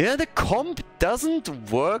 Yeah, the comp doesn't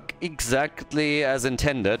work exactly as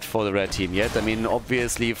intended for the red team yet. I mean,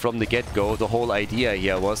 obviously from the get-go, the whole idea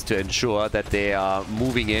here was to ensure that they are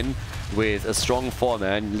moving in with a strong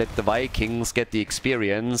foreman, let the Vikings get the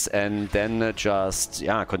experience, and then just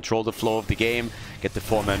control the flow of the game, get the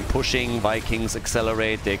foreman pushing, Vikings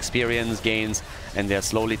accelerate the experience gains, and they're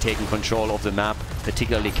slowly taking control of the map,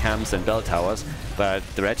 particularly camps and bell towers. But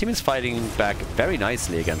the red team is fighting back very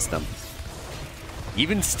nicely against them.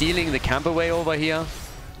 Even stealing the camp away over here,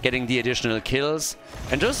 getting the additional kills,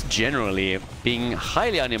 and just generally being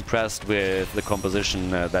highly unimpressed with the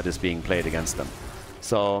composition that is being played against them.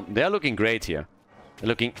 So they're looking great here. They're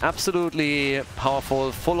looking absolutely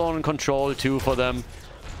powerful, full-on control too for them.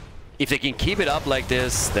 If they can keep it up like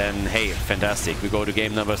this, then hey, fantastic. We go to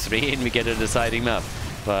game number 3 and we get a deciding map.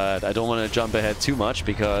 But I don't want to jump ahead too much,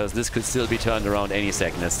 because this could still be turned around any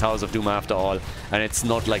second. It's Towers of Doom after all, and it's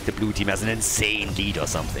not like the blue team has an insane lead or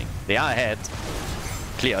something. They are ahead,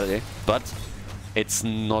 clearly, but it's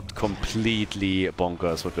not completely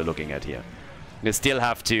bonkers what we're looking at here. They still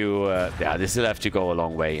have to, they still have to go a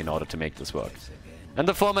long way in order to make this work. And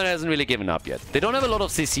the foreman hasn't really given up yet. They don't have a lot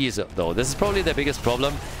of CCs though. This is probably their biggest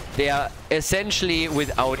problem. They are essentially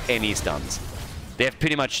without any stuns. They have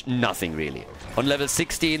pretty much nothing really. On level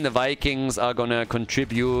 16, the Vikings are gonna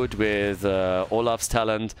contribute with Olaf's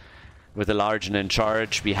talent, with the Largen in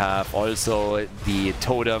charge. We have also the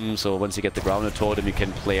totem, so once you get the grounded totem, you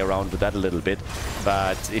can play around with that a little bit.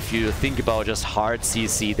 But if you think about just hard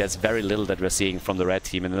CC, there's very little that we're seeing from the red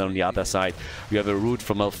team. And then on the other side, you have a root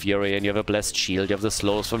from Malfurion, and you have a Blessed Shield, you have the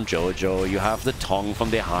slows from Jojo, you have the Tong from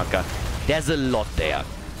Dehaka. There's a lot there.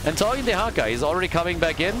 And talking Dehaka, he's already coming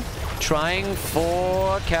back in, trying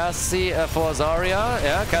for Cassie, for Zarya.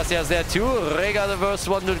 Yeah, Cassia's there too. Rhaegar the first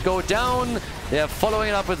one to go down. They're following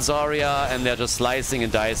it up with Zarya, and they're just slicing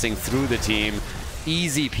and dicing through the team.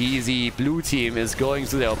 easy peasy. Blue team is going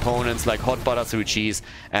through their opponents like hot butter through cheese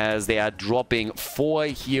as they are dropping 4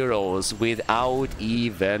 heroes without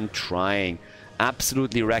even trying.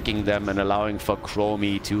 Absolutely wrecking them and allowing for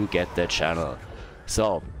Chromie to get the channel.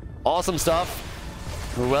 So, awesome stuff.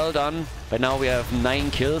 Well done. But now we have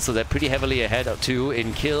 9 kills, so they're pretty heavily ahead of 2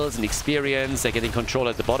 in kills and experience. They're getting control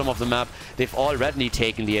at the bottom of the map. They've already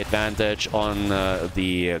taken the advantage on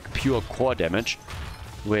the pure core damage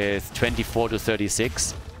with 24 to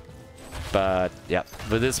 36. But yeah,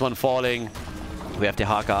 with this one falling, we have the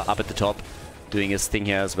Haka up at the top doing his thing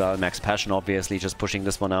here as well. Max Passion obviously just pushing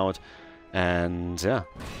this one out. And yeah,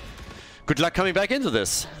 good luck coming back into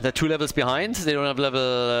this. They're 2 levels behind. They don't have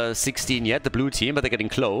level 16 yet, the blue team, but they're getting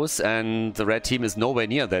close. And the red team is nowhere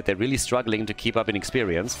near that. They're really struggling to keep up in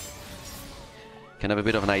experience. Can have a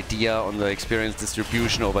bit of an idea on the experience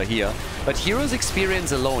distribution over here. But Heroes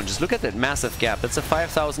experience alone, just look at that massive gap. That's a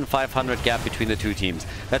 5,500 gap between the 2 teams.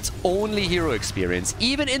 That's only hero experience.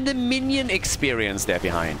 Even in the minion experience they're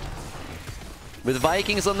behind. With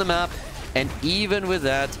Vikings on the map, and even with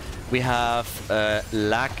that, we have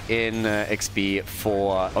lack in XP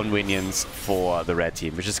on minions for the red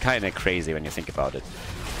team, which is kind of crazy when you think about it.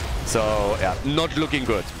 So, yeah, not looking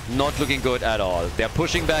good. Not looking good at all. They're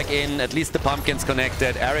pushing back in. At least the pumpkin's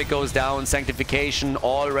connected. Eric goes down. Sanctification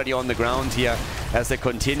already on the ground here as they're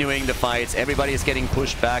continuing the fights. Everybody is getting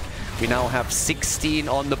pushed back. We now have 16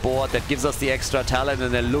 on the board. That gives us the extra talent,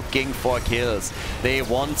 and they're looking for kills. They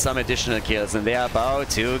want some additional kills, and they're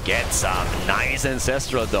about to get some. Nice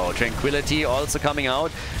Ancestral, though. Tranquility also coming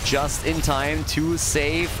out just in time to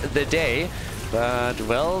save the day. But,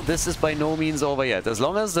 well, this is by no means over yet. As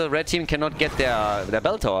long as the red team cannot get their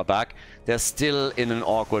bell tower back, they're still in an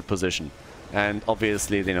awkward position. And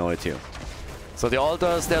obviously they know it too. So the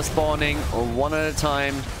altars, they're spawning 1 at a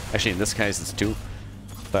time. Actually, in this case, it's 2.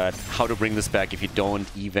 But how to bring this back if you don't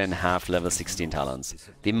even have level 16 talents?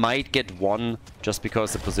 They might get 1 just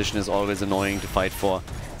because the position is always annoying to fight for.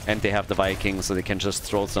 And they have the Vikings, so they can just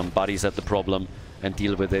throw some bodies at the problem and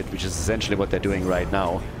deal with it, which is essentially what they're doing right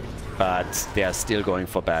now. But they are still going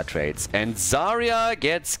for bad trades. And Zarya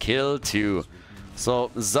gets killed too. So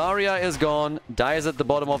Zarya is gone, dies at the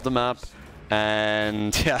bottom of the map.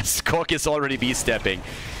 And yeah, Skork is already B-stepping.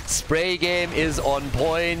 Spray game is on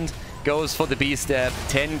point. Goes for the B-step.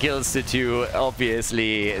 10 kills to 2.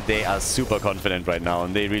 Obviously, they are super confident right now,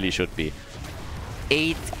 and they really should be.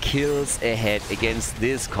 8 kills ahead against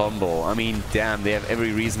this combo. I mean, damn, they have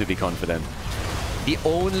every reason to be confident. The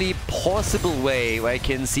only possible way where I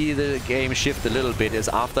can see the game shift a little bit is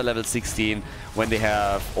after level 16, when they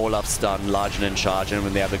have Olaf stun, Large in charge, and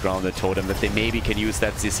when they have the grounded totem, that they maybe can use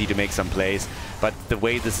that CC to make some plays. But the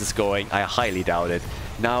way this is going, I highly doubt it.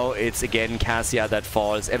 Now it's again Cassia that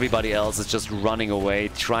falls. Everybody else is just running away,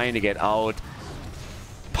 trying to get out.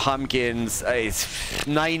 Pumpkins, it's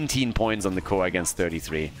 19 points on the core against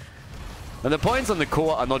 33. And the points on the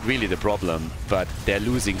core are not really the problem, but they're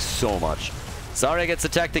losing so much. Zarya gets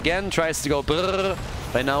attacked again, tries to go brrr.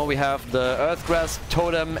 By now we have the Earthgrass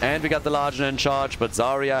totem and we got the Large in charge, but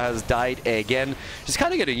Zarya has died again. She's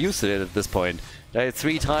kind of getting used to it at this point. Died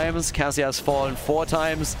 3 times, Cassia has fallen 4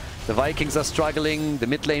 times. The Vikings are struggling, the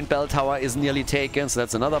mid lane bell tower is nearly taken, so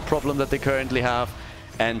that's another problem that they currently have.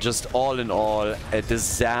 And just all in all, a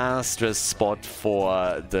disastrous spot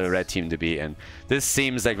for the red team to be in. This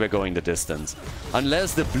seems like we're going the distance.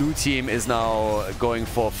 Unless the blue team is now going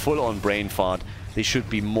for full-on brain fart, they should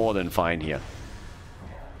be more than fine here.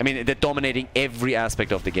 I mean, they're dominating every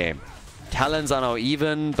aspect of the game. Talents are now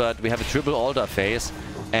even, but we have a triple altar phase,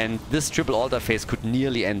 and this triple altar phase could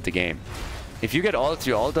nearly end the game. If you get all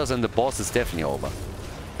 3 altars, and the boss is definitely over.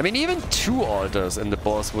 I mean, even 2 altars in the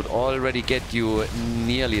boss would already get you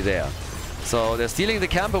nearly there. So they're stealing the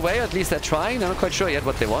camp away, at least they're trying. They're not quite sure yet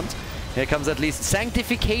what they want. Here comes at least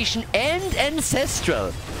Sanctification and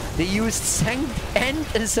Ancestral. They used Sanct and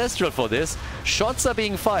Ancestral for this. Shots are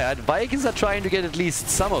being fired. Vikings are trying to get at least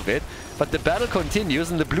some of it. But the battle continues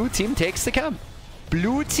and the blue team takes the camp.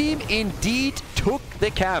 Blue team indeed took the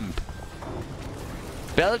camp.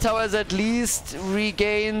 Bell towers at least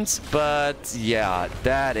regained, but yeah,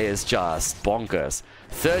 that is just bonkers.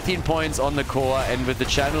 13 points on the core, and with the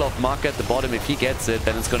channel of Mark at the bottom, if he gets it,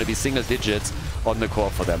 then it's going to be single digits on the core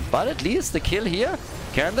for them. But at least the kill here,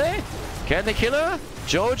 can they? Can they kill her?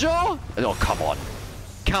 Jojo? Oh, come on.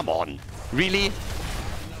 Come on. Really?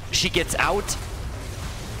 She gets out?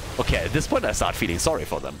 Okay, at this point I start feeling sorry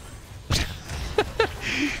for them.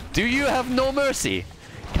 Do you have no mercy?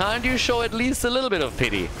 Can't you show at least a little bit of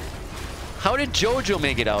pity? How did Jojo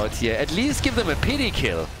make it out here? At least give them a pity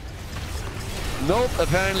kill. Nope,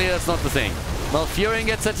 apparently that's not the thing. Malfurion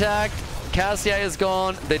gets attacked. Cassia is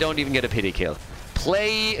gone. They don't even get a pity kill.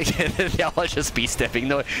 Play. They're all just B-stepping.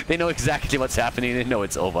 No, they know exactly what's happening. They know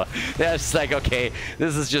it's over. They're just like, okay,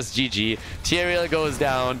 this is just GG. Tyrael goes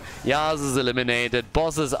down. Yaz is eliminated.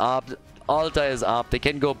 Boss is up. Alta is up. They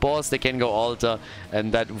can go boss. They can go Alta.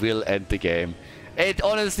 And that will end the game. It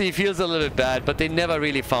honestly feels a little bit bad, but they never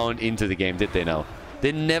really found into the game, did they now?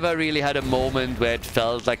 They never really had a moment where it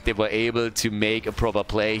felt like they were able to make a proper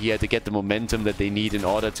play here to get the momentum that they need in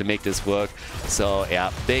order to make this work. So,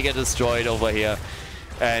 yeah, they get destroyed over here.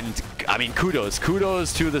 And, I mean, kudos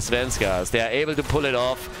to the Svenskas. They are able to pull it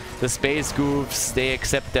off. The Space Goofs, they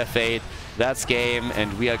accept their fate. That's game,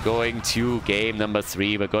 and we are going to game number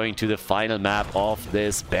 3. We're going to the final map of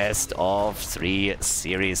this best of 3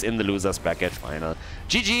 series in the losers bracket final.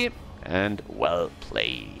 GG, and well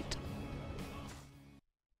played.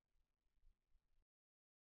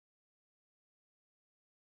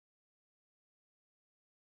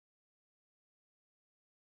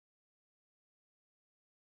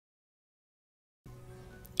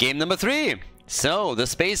 Game number 3. So, the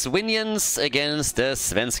Space Winions against the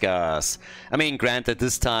Svenskas. I mean, granted,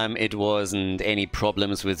 this time it wasn't any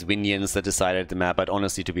problems with Winions that decided the map, but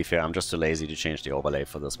honestly, to be fair, I'm just too lazy to change the overlay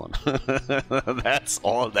for this one. That's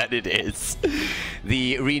all that it is.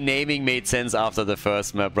 The renaming made sense after the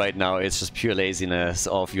first map. Right now, it's just pure laziness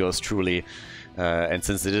of yours truly. And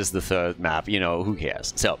since it is the 3rd map, you know, who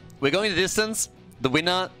cares? So, we're going the distance. The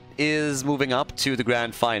winner is moving up to the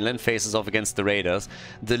grand final and faces off against the Raiders.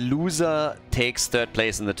 The loser takes 3rd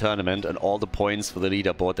place in the tournament and all the points for the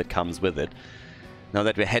leaderboard that comes with it. Now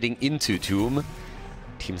that we're heading into Tomb,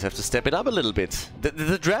 teams have to step it up a little bit.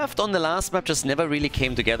 The draft on the last map just never really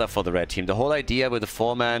came together for the red team. The whole idea with the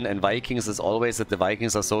 4-man and Vikings is always that the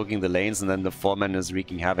Vikings are soaking the lanes and then the 4-man is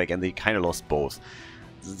wreaking havoc, and they kind of lost both.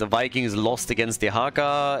 The Vikings lost against the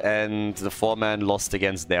Haka and the 4-man lost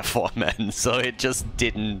against their 4-man, so it just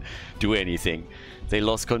didn't do anything. They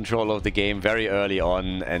lost control of the game very early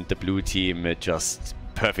on, and the blue team just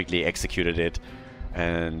perfectly executed it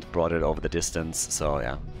and brought it over the distance. So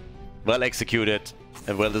yeah, well executed,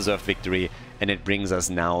 a well-deserved victory, and it brings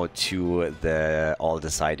us now to the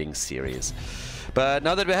all-deciding series. But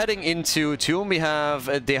now that we're heading into Tomb, we have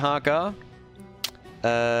Dehaka.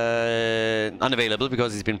 Unavailable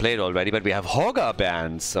because he's been played already, but we have Hogger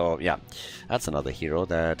banned, so yeah, that's another hero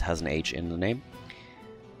that has an H in the name.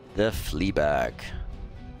 The Fleabag.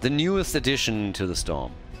 The newest addition to the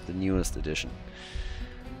Storm. The newest addition.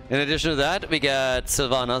 In addition to that, we got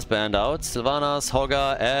Sylvanas banned out. Sylvanas,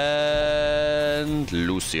 Hogger, and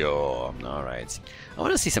Lucio. Alright. I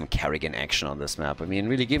want to see some Kerrigan action on this map. I mean,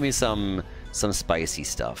 really give me some spicy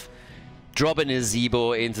stuff. Drop an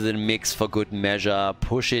Azebo into the mix for good measure,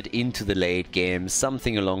 push it into the late game,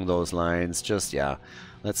 something along those lines. Just, yeah,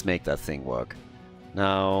 let's make that thing work.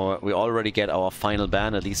 Now, we already get our final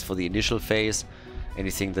ban, at least for the initial phase.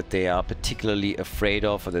 Anything that they are particularly afraid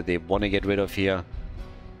of or that they want to get rid of here?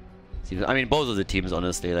 I mean, both of the teams,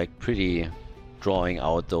 honestly, like, pretty drawing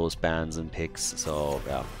out those bans and picks. So,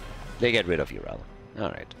 yeah, they get rid of Urel.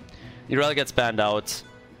 Alright. Urel gets banned out.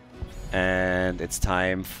 And it's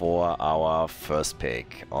time for our first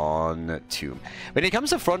pick on Tomb. When it comes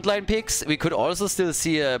to frontline picks, we could also still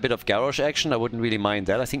see a bit of Garrosh action. I wouldn't really mind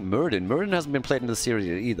that. I think Murden hasn't been played in the series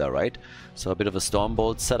either, right? So a bit of a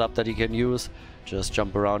Stormbolt setup that you can use. Just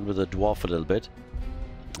jump around with a Dwarf a little bit.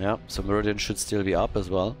 Yeah, so Murden should still be up as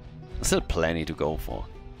well. Still plenty to go for.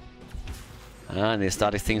 And they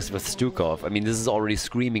started things with Stukov. I mean, this is already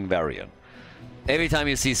screaming Varian. Every time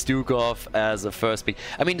you see Stukov as a first pick...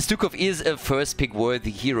 I mean, Stukov is a first pick worthy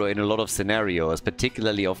hero in a lot of scenarios,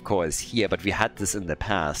 particularly, of course, here, but we had this in the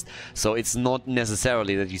past. So it's not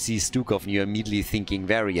necessarily that you see Stukov and you're immediately thinking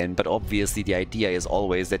Varian, but obviously the idea is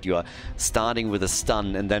always that you are starting with a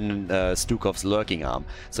stun and then Stukov's lurking arm.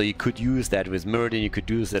 So you could use that with Murden, you could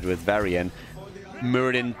use that with Varian.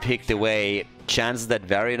 Murden picked away. Chances that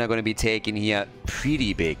Varian are going to be taken here,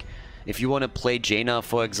 pretty big. If you want to play Jaina,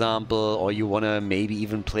 for example, or you want to maybe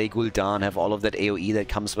even play Gul'dan, have all of that AoE that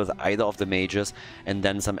comes with either of the mages, and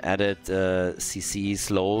then some added CC,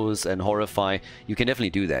 slows, and Horrify, you can definitely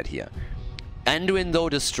do that here. Anduin, though,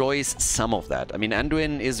 destroys some of that. I mean,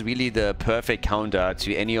 Anduin is really the perfect counter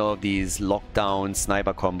to any of these lockdown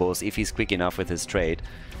sniper combos if he's quick enough with his trade.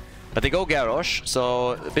 But they go Garrosh,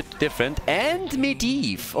 so a bit different. And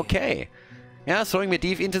Medivh, okay. Yeah, throwing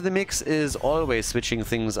Medivh into the mix is always switching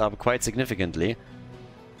things up quite significantly.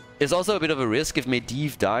 It's also a bit of a risk. If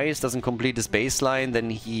Medivh dies, doesn't complete his baseline,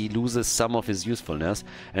 then he loses some of his usefulness.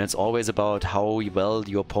 And it's always about how well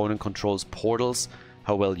your opponent controls portals,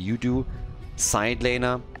 how well you do. Side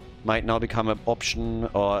laner, might now become an option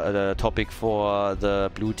or a topic for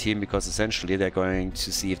the blue team, because essentially they're going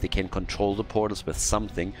to see if they can control the portals with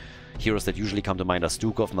something. Heroes that usually come to mind are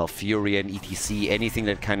Stukov, Malfurion, ETC, anything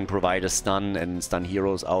that can provide a stun and stun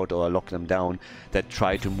heroes out or lock them down that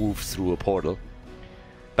try to move through a portal.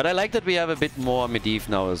 But I like that we have a bit more Medivh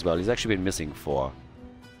now as well. He's actually been missing for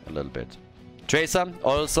a little bit. Tracer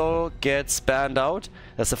also gets banned out.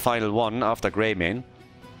 That's the final one after Greymane.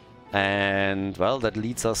 And, well, that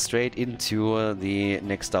leads us straight into the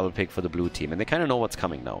next double pick for the blue team. And they kind of know what's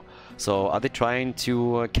coming now. So, are they trying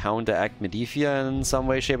to counteract Medivh in some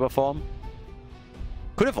way, shape, or form?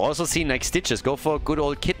 Could have also seen, like, Stitches go for a good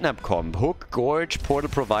old kidnap comp. Hook, Gorge, portal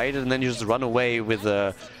provided, and then you just run away with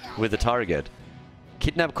the target.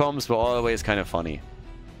 Kidnap comps were always kind of funny.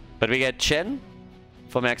 But we get Chen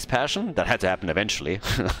for Max Passion. That had to happen eventually.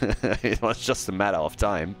 It was just a matter of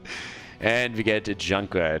time. And we get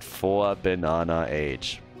Junkrat for Banana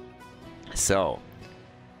Age. So,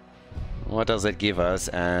 what does it give us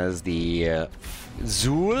as the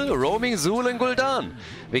Zul, roaming Zul and Gul'dan?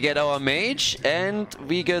 We get our Mage and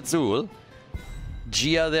we get Zul.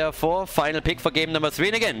 Gia, therefore, final pick for game number 3.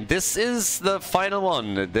 And again, this is the final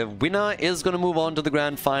one. The winner is going to move on to the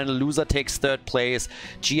grand final. Loser takes 3rd place.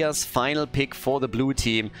 Gia's final pick for the blue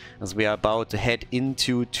team as we are about to head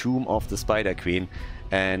into Tomb of the Spider Queen.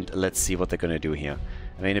 And let's see what they're going to do here.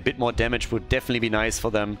 I mean, a bit more damage would definitely be nice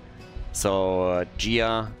for them. So,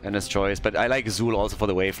 Gia and his choice. But I like Zul also for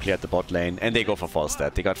the wave clear at the bot lane. And they go for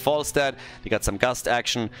Falstad. They got Falstad. They got some gust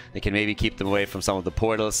action. They can maybe keep them away from some of the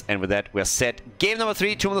portals. And with that, we're set. Game number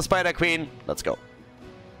 3, Tomb of the Spider Queen. Let's go.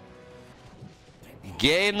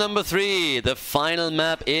 Game number 3, the final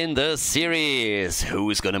map in the series.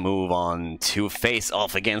 Who's gonna move on to face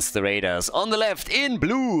off against the Raiders? On the left, in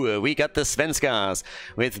blue, we got the Svenskas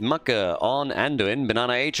with Mucke on Anduin,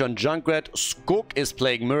 Banana Age on Junkrat, Skog is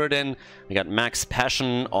playing Muradin, we got Max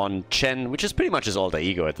Passion on Chen, which is pretty much his alter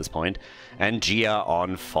ego at this point, and Gia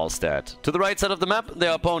on Falstad. To the right side of the map,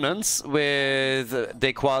 their opponents with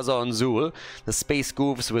Dequaza on Zul, the Space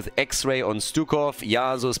Goofs with X-Ray on Stukov,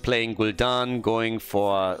 Yasuo's playing Gul'dan, going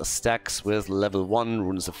for stacks with level 1,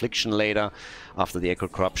 Rune's Affliction later, after the Echo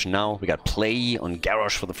Corruption now. We got Play on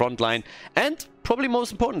Garrosh for the front line, and probably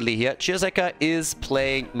most importantly here, Chirzeka is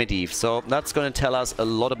playing Medivh, so that's going to tell us a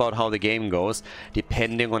lot about how the game goes,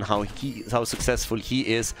 depending on how successful he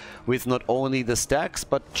is with not only the stacks,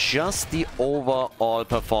 but just the overall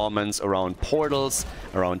performance around portals,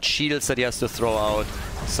 around shields that he has to throw out.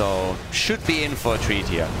 So, should be in for a treat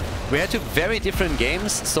here. We had 2 very different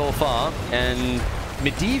games so far, and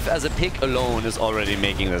Medivh as a pick alone is already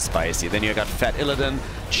making this spicy. Then you got Fat Illidan,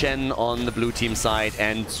 Chen on the blue team side,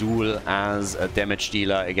 and Zul as a damage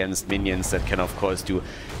dealer against minions that can of course do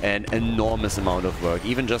an enormous amount of work,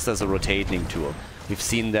 even just as a rotating tool. We've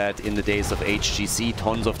seen that in the days of HGC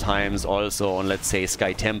tons of times, also on, let's say,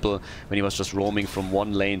 Sky Temple, when he was just roaming from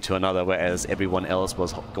one lane to another, whereas everyone else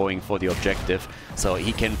was going for the objective. So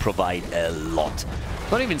he can provide a lot.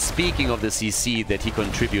 Not even speaking of the CC that he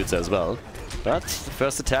contributes as well. But the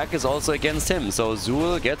first attack is also against him, so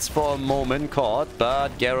Zul gets for a moment caught, but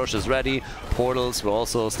Garrosh is ready. Portals were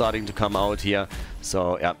also starting to come out here.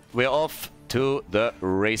 So yeah, we're off to the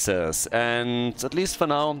races. And at least for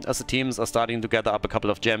now, as the teams are starting to gather up a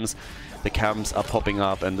couple of gems, the camps are popping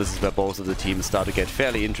up, and this is where both of the teams start to get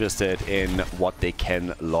fairly interested in what they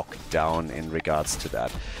can lock down in regards to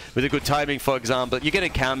that. With a good timing, for example, you get a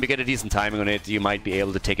camp, you get a decent timing on it, you might be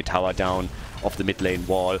able to take a tower down off the mid lane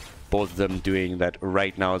wall. Both of them doing that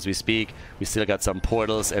right now as we speak. We still got some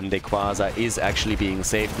portals, and Dequaza is actually being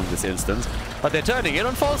saved in this instance. But they're turning it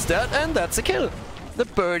on Falstad, and that's a kill. The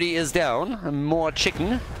birdie is down. More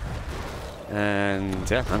chicken. And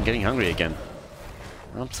yeah, I'm getting hungry again.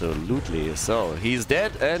 Absolutely. So, he's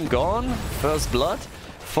dead and gone. First blood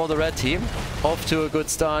for the red team. Off to a good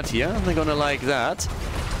start here. They're gonna like that.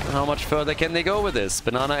 And how much further can they go with this?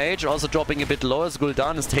 Banana Age also dropping a bit lower as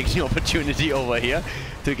Gul'dan is taking the opportunity over here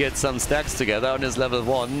to get some stacks together on his level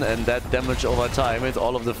 1, and that damage over time with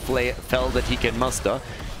all of the fel that he can muster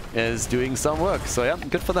is doing some work. So yeah,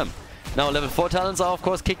 good for them. Now level 4 talents are of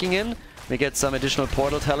course kicking in. We get some additional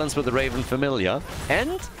portal talents with the Raven Familiar,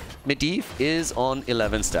 and Medivh is on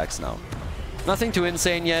 11 stacks now. Nothing too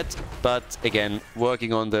insane yet, but again,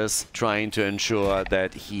 working on this, trying to ensure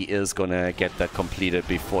that he is gonna get that completed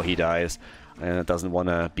before he dies and doesn't want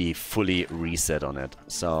to be fully reset on it.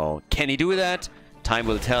 So, can he do that? Time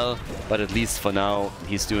will tell, but at least for now,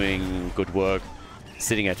 he's doing good work.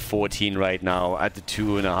 Sitting at 14 right now, at the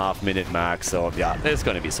 2.5 minute mark, so yeah, it's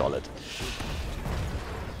gonna be solid.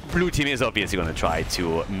 Blue team is obviously gonna try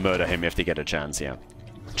to murder him if they get a chance here.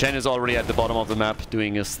 Chen is already at the bottom of the map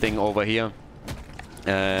doing his thing over here.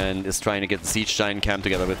 And is trying to get the Siege Giant camp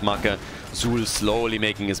together with Macke. Zul slowly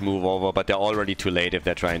making his move over, but they're already too late if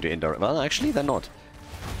they're trying to indirect. Well, actually, they're not.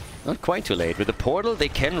 Not quite too late. With the portal, they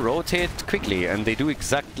can rotate quickly, and they do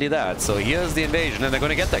exactly that. So here's the invasion, and they're going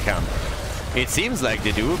to get their camp. It seems like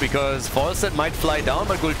they do, because Falstad might fly down,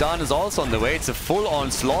 but Gul'dan is also on the way. It's a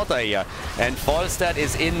full-on slaughter here. And Falstad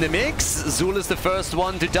is in the mix. Zul is the first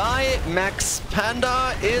one to die. Max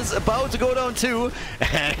Panda is about to go down too.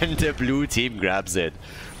 And the blue team grabs it.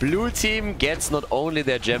 Blue team gets not only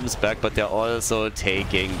their gems back, but they're also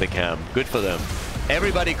taking the camp. Good for them.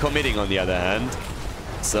 Everybody committing on the other hand.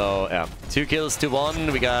 So, yeah, 2 kills to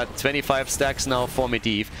 1. We got 25 stacks now for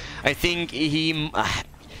Medivh. I think he...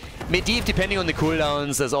 Medivh, depending on the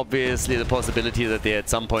cooldowns, there's obviously the possibility that they at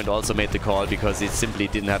some point also made the call because he simply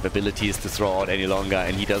didn't have abilities to throw out any longer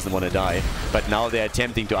and he doesn't want to die. But now they're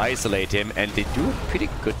attempting to isolate him and they do a pretty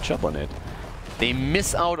good job on it. They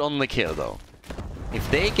miss out on the kill though. If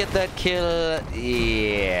they get that kill,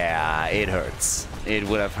 yeah, it hurts. It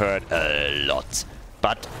would have hurt a lot.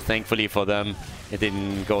 But thankfully for them, it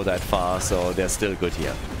didn't go that far, so they're still good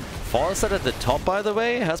here. Falstad at the top, by the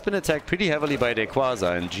way, has been attacked pretty heavily by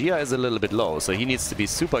Dequaza, and Gia is a little bit low, so he needs to be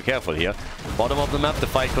super careful here. Bottom of the map, the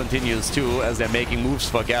fight continues too, as they're making moves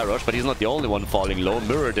for Garrosh, but he's not the only one falling low.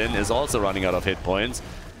 Muradin is also running out of hit points.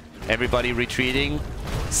 Everybody retreating,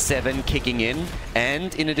 7 kicking in,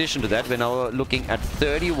 and in addition to that, we're now looking at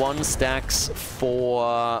 31 stacks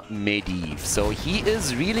for Medivh, so he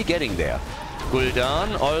is really getting there.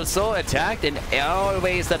 Gul'dan also attacked, and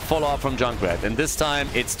always that follow-up from Junkrat. And this time,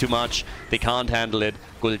 it's too much. They can't handle it.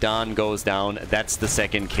 Gul'dan goes down. That's the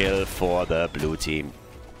second kill for the blue team.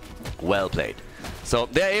 Well played. So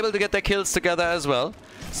they're able to get their kills together as well.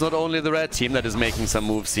 It's not only the red team that is making some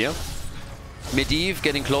moves here. Medivh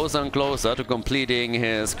getting closer and closer to completing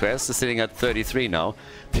his quest. Is sitting at 33 now.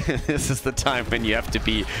 This is the time when you have to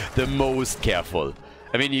be the most careful.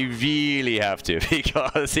 I mean, you really have to,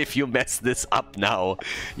 because if you mess this up now,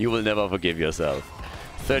 you will never forgive yourself.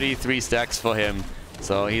 33 stacks for him,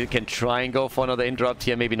 so he can try and go for another interrupt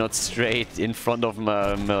here, maybe not straight in front of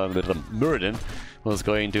Muradin, who's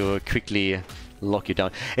going to quickly lock you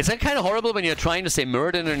down. It's kind of horrible when you're trying to say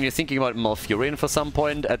Muradin and you're thinking about Malfurion for some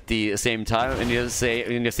point at the same time, and you're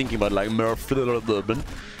thinking about like Malfurion.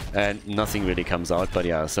 And nothing really comes out, but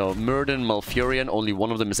yeah, so Muradin, Malfurion, only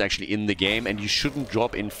one of them is actually in the game, and you shouldn't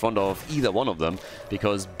drop in front of either one of them,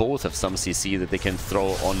 because both have some CC that they can throw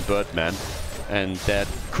on Birdman, and that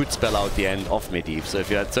could spell out the end of Medivh. So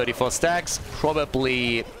if you're at 34 stacks,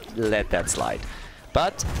 probably let that slide.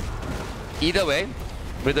 But either way,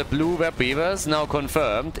 with the blue Web Weavers now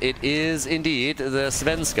confirmed, it is indeed the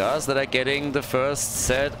Svenskas that are getting the first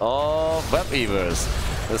set of Web Weavers.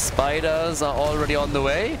 The spiders are already on the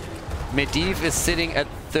way. Medivh is sitting at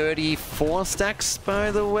 34 stacks,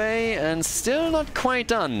 by the way, and still not quite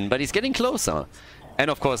done, but he's getting closer. And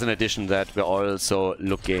of course, in addition to that, we're also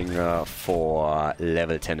looking for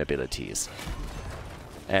level 10 abilities.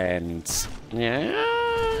 And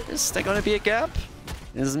yeah, is there gonna be a gap?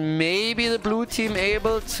 Is maybe the blue team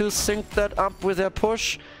able to sync that up with their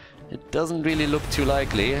push? It doesn't really look too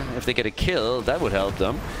likely. If they get a kill, that would help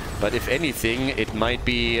them. But if anything, it might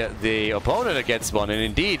be the opponent that gets one. And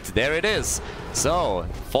indeed, there it is. So,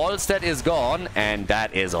 Falstad is gone. And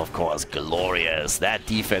that is, of course, glorious. That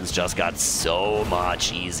defense just got so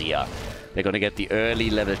much easier. They're going to get the early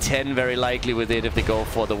level 10 very likely with it if they go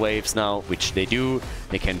for the waves now, which they do.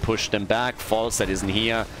 They can push them back. Falstad isn't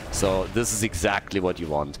here. So this is exactly what you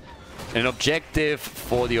want. An objective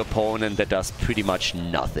for the opponent that does pretty much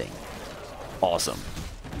nothing. Awesome.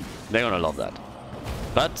 They're going to love that.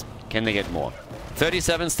 But can they get more?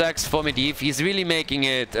 37 stacks for Medivh. He's really making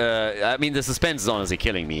it... I mean, the suspense is honestly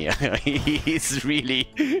killing me. He's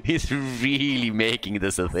really making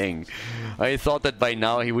this a thing. I thought that by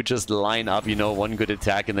now he would just line up, you know, one good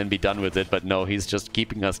attack and then be done with it. But no, he's just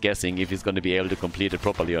keeping us guessing if he's going to be able to complete it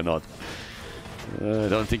properly or not. I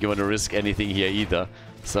don't think you want to risk anything here either.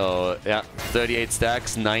 So, yeah, 38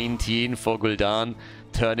 stacks, 19 for Gul'dan.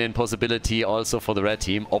 Turn-in possibility also for the red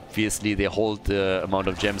team. Obviously, they hold the amount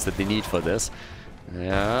of gems that they need for this.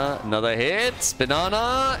 Yeah, another hit.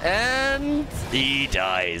 Banana, and he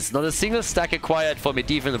dies. Not a single stack acquired for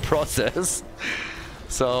Medivh in the process.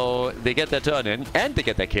 So, they get their turn-in, and they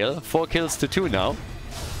get their kill. 4 kills to 2 now.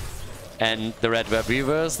 And the red Web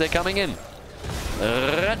Weavers, they're coming in.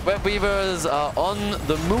 Red Web Weavers are on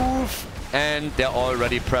the move. And they're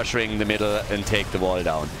already pressuring the middle and take the wall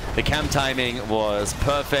down. The camp timing was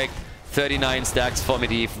perfect. 39 stacks for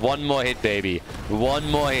Medivh. One more hit, baby. One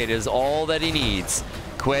more hit is all that he needs.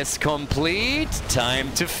 Quest complete.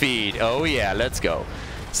 Time to feed. Oh yeah, let's go.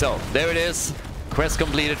 So, there it is. Quest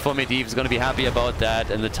completed for Medivh. Is going to be happy about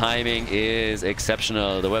that. And the timing is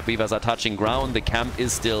exceptional. The Web Weavers are touching ground. The camp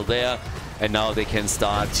is still there. And now they can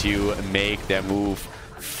start to make their move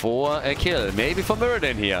for a kill. Maybe for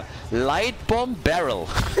Muradin here. Light bomb barrel.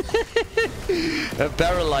 A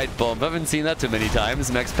barrel light bomb. Haven't seen that too many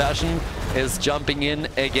times. Max Passion is jumping in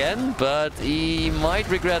again, but he might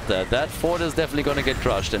regret that. That fort is definitely going to get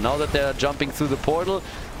crushed. And now that they're jumping through the portal,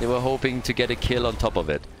 they were hoping to get a kill on top of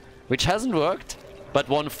it. Which hasn't worked, but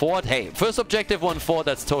one fort. Hey, first objective, one fort,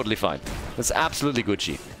 that's totally fine. That's absolutely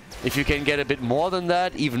Gucci. If you can get a bit more than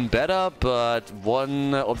that, even better, but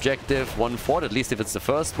one objective, one fort, at least if it's the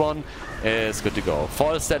first one, is good to go.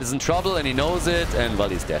 Falstad is in trouble and he knows it, and well,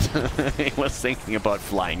 he's dead. He was thinking about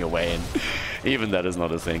flying away, and even that is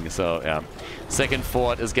not a thing, so yeah. Second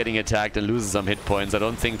fort is getting attacked and loses some hit points. I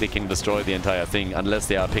don't think they can destroy the entire thing unless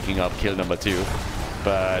they are picking up kill number 2,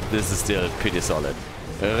 but this is still pretty solid.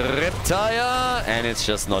 Riptire, and it's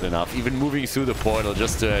just not enough. Even moving through the portal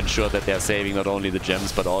just to ensure that they're saving not only the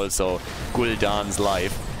gems but also Gul'dan's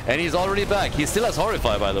life. And he's already back. He still has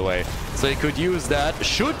Horrify, by the way. So he could use that,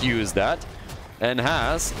 should use that, and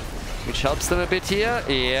has, which helps them a bit here.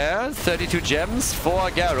 Yeah, 32 gems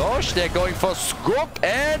for Garrosh. They're going for Scoop,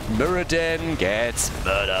 and Muradin gets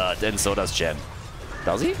murdered. And so does Jen.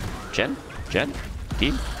 Does he? Jen? Jen?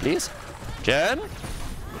 Team, please? Jen?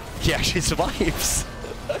 He actually survives.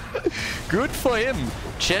 Good for him.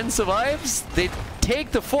 Chen survives. They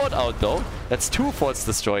take the fort out though. That's 2 forts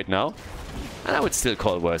destroyed now. And I would still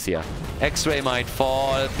call worse here. X-Ray might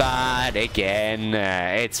fall, but again,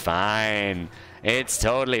 it's fine. It's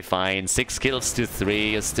totally fine. 6 kills to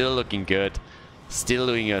 3. You're still looking good. Still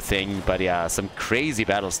doing your thing. But yeah, some crazy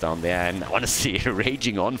battles down there. And honestly,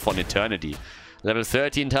 raging on for an eternity. Level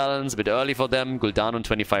 13 talents, a bit early for them. Gul'dan on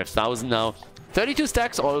 25,000 now. 32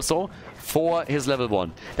 stacks also for his level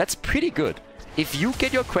 1. That's pretty good. If you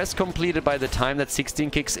get your quest completed by the time that 16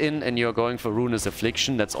 kicks in and you're going for Ruinous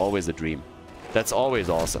Affliction, that's always a dream. That's always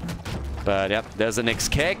awesome. But yeah, there's the next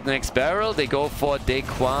keg, the next barrel. They go for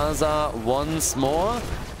Dequaza once more.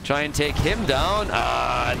 Try and take him down.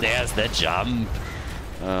 Ah, there's the jump.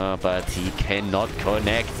 But he cannot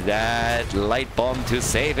connect that light bomb to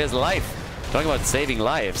save his life. Talking about saving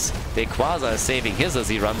lives. Dequaza is saving his as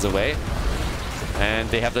he runs away. And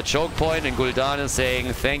they have the choke point, and Gul'dan is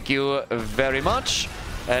saying thank you very much.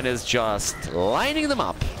 And is just lining them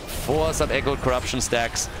up for some Echoed Corruption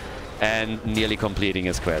stacks and nearly completing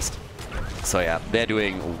his quest. So yeah, they're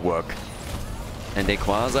doing work. And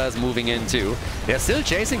Dequaza is moving in too. They're still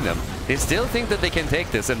chasing them. They still think that they can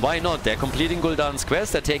take this, and why not? They're completing Gul'dan's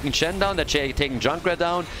quest, they're taking Chen down, they're taking Junkrat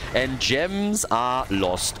down, and gems are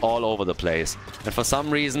lost all over the place. And for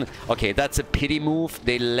some reason, okay, that's a pity move.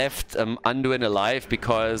 They left Anduin alive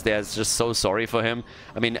because they're just so sorry for him.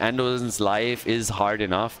 I mean, Anduin's life is hard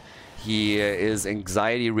enough. He is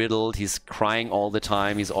anxiety-riddled, he's crying all the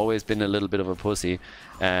time, he's always been a little bit of a pussy.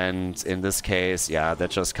 And in this case, yeah, they're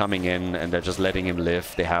just coming in and they're just letting him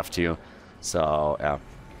live. They have to. So, yeah.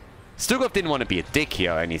 Stukov didn't want to be a dick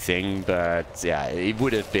here or anything, but yeah, it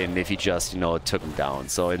would have been if he just, you know, took him down.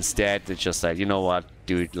 So instead, it's just like, you know what,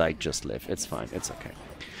 dude, like, just live. It's fine, it's okay.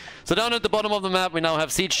 So down at the bottom of the map, we now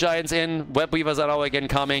have Siege Giants in. Web Weavers are now again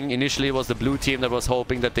coming. Initially, it was the blue team that was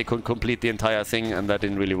hoping that they could complete the entire thing, and that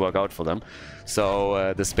didn't really work out for them.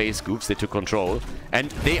 So the Space Goofs, they took control.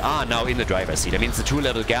 And they are now in the driver's seat. I mean, it's a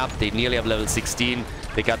 2-level gap. They nearly have level 16.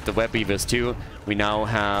 They got the Web Weavers too. We now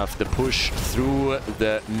have the push through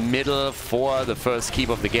the middle for the first keep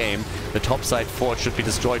of the game. The topside fort should be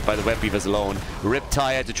destroyed by the Web Weavers alone.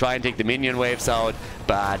 Riptire to try and take the minion waves out.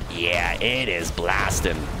 But yeah, it is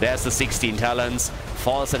blasting. There's the 16 talents.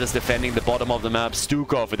 Falstad is defending the bottom of the map.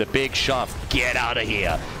 Stukov with a big shove. Get out of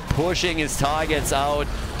here. Pushing his targets out.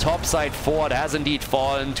 Topside fort has indeed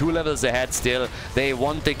fallen. 2 levels ahead still. They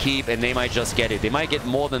want the keep and they might just get it. They might get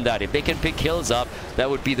more than that. If they can pick kills up, that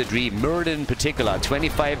would be the dream. Muradin in particular,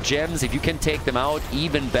 25 gems. If you can take them out,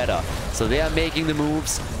 even better. So they are making the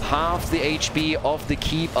moves. Half the HP of the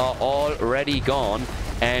keep are already gone.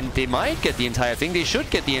 And they might get the entire thing. They should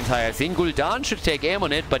get the entire thing. Gul'dan should take aim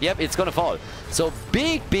on it, but yep, it's gonna fall. So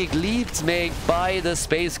big leaps made by the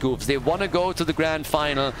Space Goofs. They want to go to the grand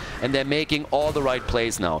final, and they're making all the right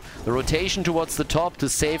plays now. The rotation towards the top to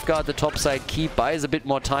safeguard the topside keep buys a bit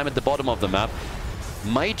more time at the bottom of the map.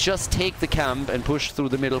 Might just take the camp and push through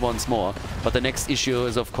the middle once more. But the next issue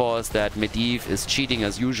is, of course, that Medivh is cheating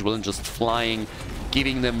as usual and just flying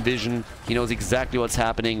giving them vision. He knows exactly what's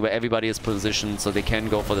happening, where everybody is positioned, so they can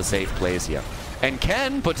go for the safe plays here. And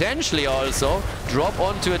can potentially also drop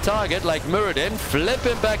onto a target like Muradin, flip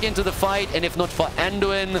him back into the fight, and if not for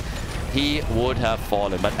Anduin, he would have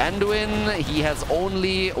fallen. But Anduin, he has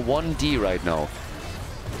only 1D right now.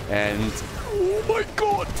 And, oh my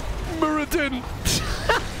god, Muradin!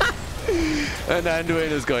 And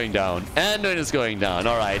Anduin is going down. Anduin is going down.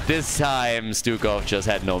 Alright, this time Stukov just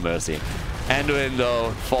had no mercy. Anduin,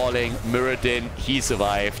 though, falling. Muradin, he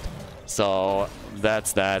survived. So,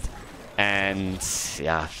 that's that. And,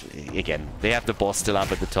 yeah, again, they have the boss still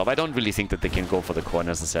up at the top. I don't really think that they can go for the core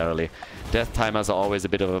necessarily. Death timers are always a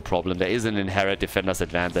bit of a problem. There is an inherent defender's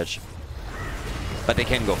advantage. But they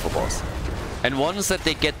can go for boss. And once that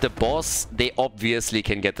they get the boss, they obviously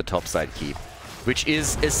can get the topside keep. Which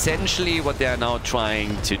is essentially what they are now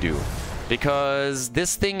trying to do. Because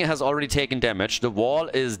this thing has already taken damage. The wall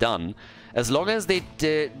is done. As long as they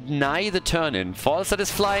deny the turn-in. Falstad is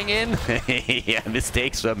flying in. Yeah,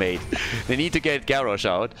 mistakes were made. They need to get Garrosh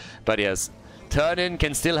out. But yes, turn-in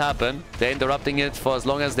can still happen. They're interrupting it for as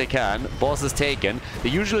long as they can. Boss is taken. The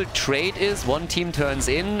usual trade is one team turns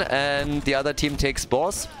in and the other team takes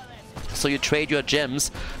boss. So you trade your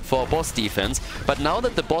gems for boss defense, but now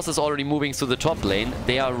that the boss is already moving through the top lane,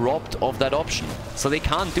 they are robbed of that option. So they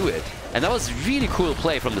can't do it. And that was really cool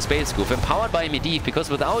play from the Space Goof, empowered by Medivh, because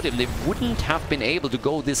without him they wouldn't have been able to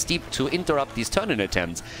go this deep to interrupt these turn-in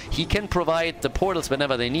attempts. He can provide the portals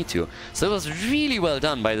whenever they need to. So it was really well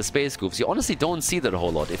done by the Space Goofs. You honestly don't see that a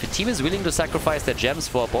whole lot. If a team is willing to sacrifice their gems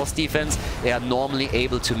for boss defense, they are normally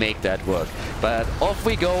able to make that work. But off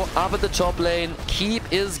we go, up at the top lane.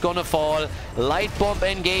 Keep is gonna fall. Light Bomb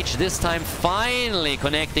engage, this time finally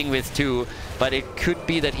connecting with 2. But it could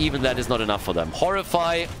be that even that is not enough for them.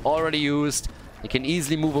 Horrify, already used. They can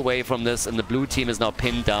easily move away from this, and the blue team is now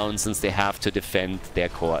pinned down since they have to defend their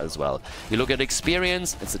core as well. You look at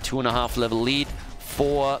experience, it's a 2.5 level lead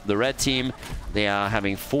for the red team. They are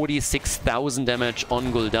having 46,000 damage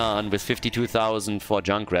on Gul'dan with 52,000 for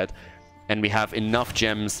Junkrat. And we have enough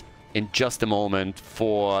gems in just a moment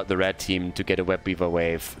for the red team to get a Web Weaver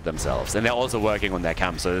wave themselves. And they're also working on their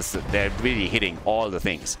camp, so they're really hitting all the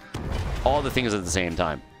things. All the things at the same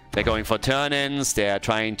time. They're going for turn-ins, they're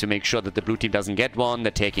trying to make sure that the blue team doesn't get one,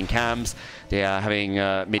 they're taking camps, they are having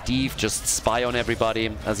Medivh just spy on everybody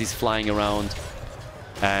as he's flying around.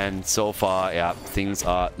 And so far, yeah, things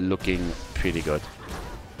are looking pretty good.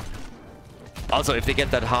 Also, if they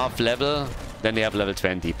get that half level, then they have level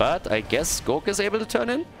 20. But I guess Gork is able to turn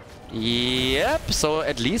in? Yep, so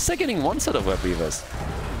at least they're getting one set of Web Weavers.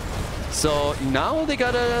 So now they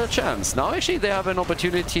got a chance. Now actually they have an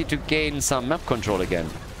opportunity to gain some map control again.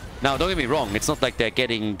 Now don't get me wrong, it's not like they're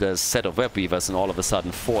getting the set of Web Weavers and all of a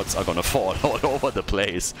sudden forts are gonna fall all over the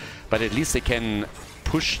place. But at least they can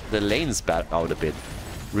push the lanes back out a bit.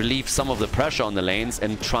 Relieve some of the pressure on the lanes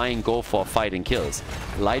and try and go for fighting kills.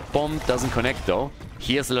 Light Bomb doesn't connect though.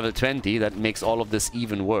 Here's level 20, that makes all of this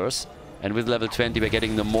even worse. And with level 20 we're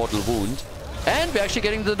getting the Mortal Wound. And we're actually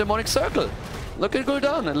getting the Demonic Circle. Look at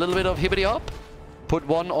Gul'dan, a little bit of hibbity hop. Put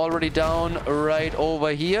one already down right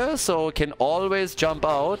over here, so can always jump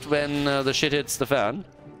out when the shit hits the fan.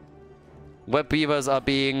 Web Weavers are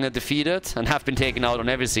being defeated and have been taken out on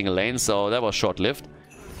every single lane, so that was short-lived.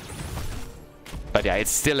 But yeah,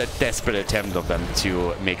 it's still a desperate attempt of them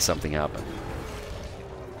to make something happen.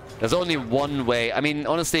 There's only one way. I mean,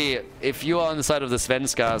 honestly, if you are on the side of the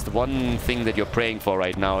Svenskas, the one thing that you're praying for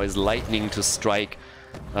right now is lightning to strike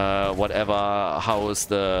whatever house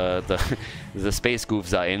the Space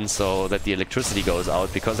Goofs are in, so that the electricity goes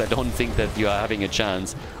out, because I don't think that you are having a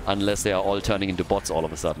chance unless they are all turning into bots all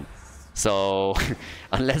of a sudden. So,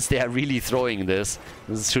 unless they are really throwing this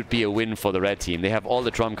should be a win for the red team. They have all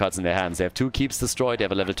the trump cards in their hands. They have 2 keeps destroyed, they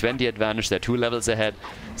have a level 20 advantage, they're 2 levels ahead.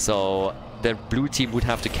 So, the blue team would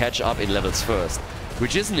have to catch up in levels first.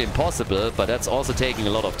 Which isn't impossible, but that's also taking a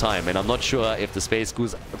lot of time. And I'm not sure if the Space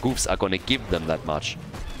Goofs are going to give them that much.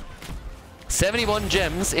 71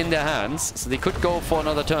 gems in their hands, so they could go for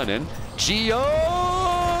another turn-in. Gia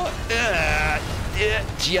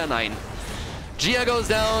 9. Gia goes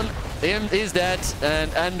down. Him is dead, and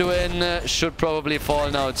Anduin should probably fall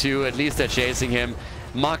now too. At least they're chasing him.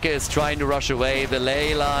 Maka is trying to rush away. The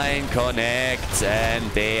ley line connects, and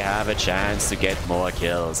they have a chance to get more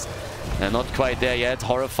kills. They're not quite there yet.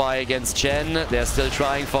 Horrify against Chen. They're still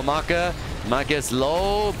trying for Maka. Maka is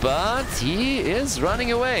low, but he is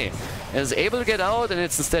running away. Is able to get out, and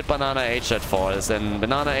it's instead Banana H that falls. And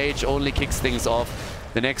Banana H only kicks things off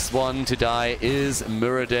The next one to die is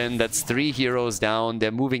Muradin. That's 3 heroes down.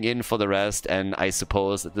 They're moving in for the rest, and I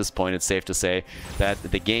suppose at this point it's safe to say that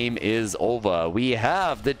the game is over. We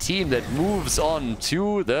have the team that moves on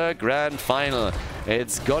to the grand final.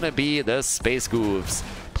 It's gonna be the Space Goofs.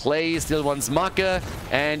 Play still wants Marke,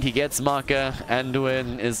 and he gets Marke.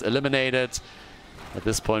 Anduin is eliminated. At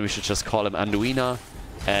this point, we should just call him Anduina.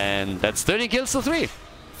 And that's 13 kills to 3.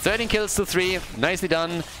 13 kills to 3. Nicely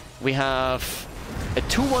done. We have a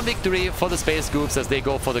 2-1 victory for the Space Goofs as they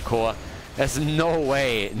go for the core. There's no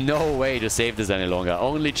way to save this any longer.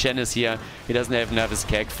 Only Chen is here. He doesn't even have his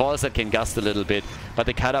keg. Falset can gust a little bit, but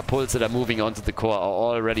the catapults that are moving onto the core are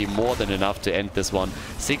already more than enough to end this one.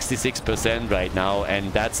 66% right now,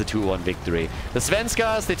 and that's a 2-1 victory. The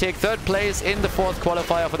Svenskas, they take 3rd place in the 4th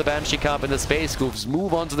qualifier for the Banshee Cup, and the Space Goofs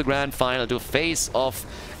move on to the grand final to face off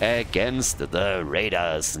against the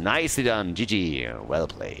Raiders. Nicely done. GG. Well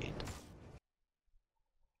played.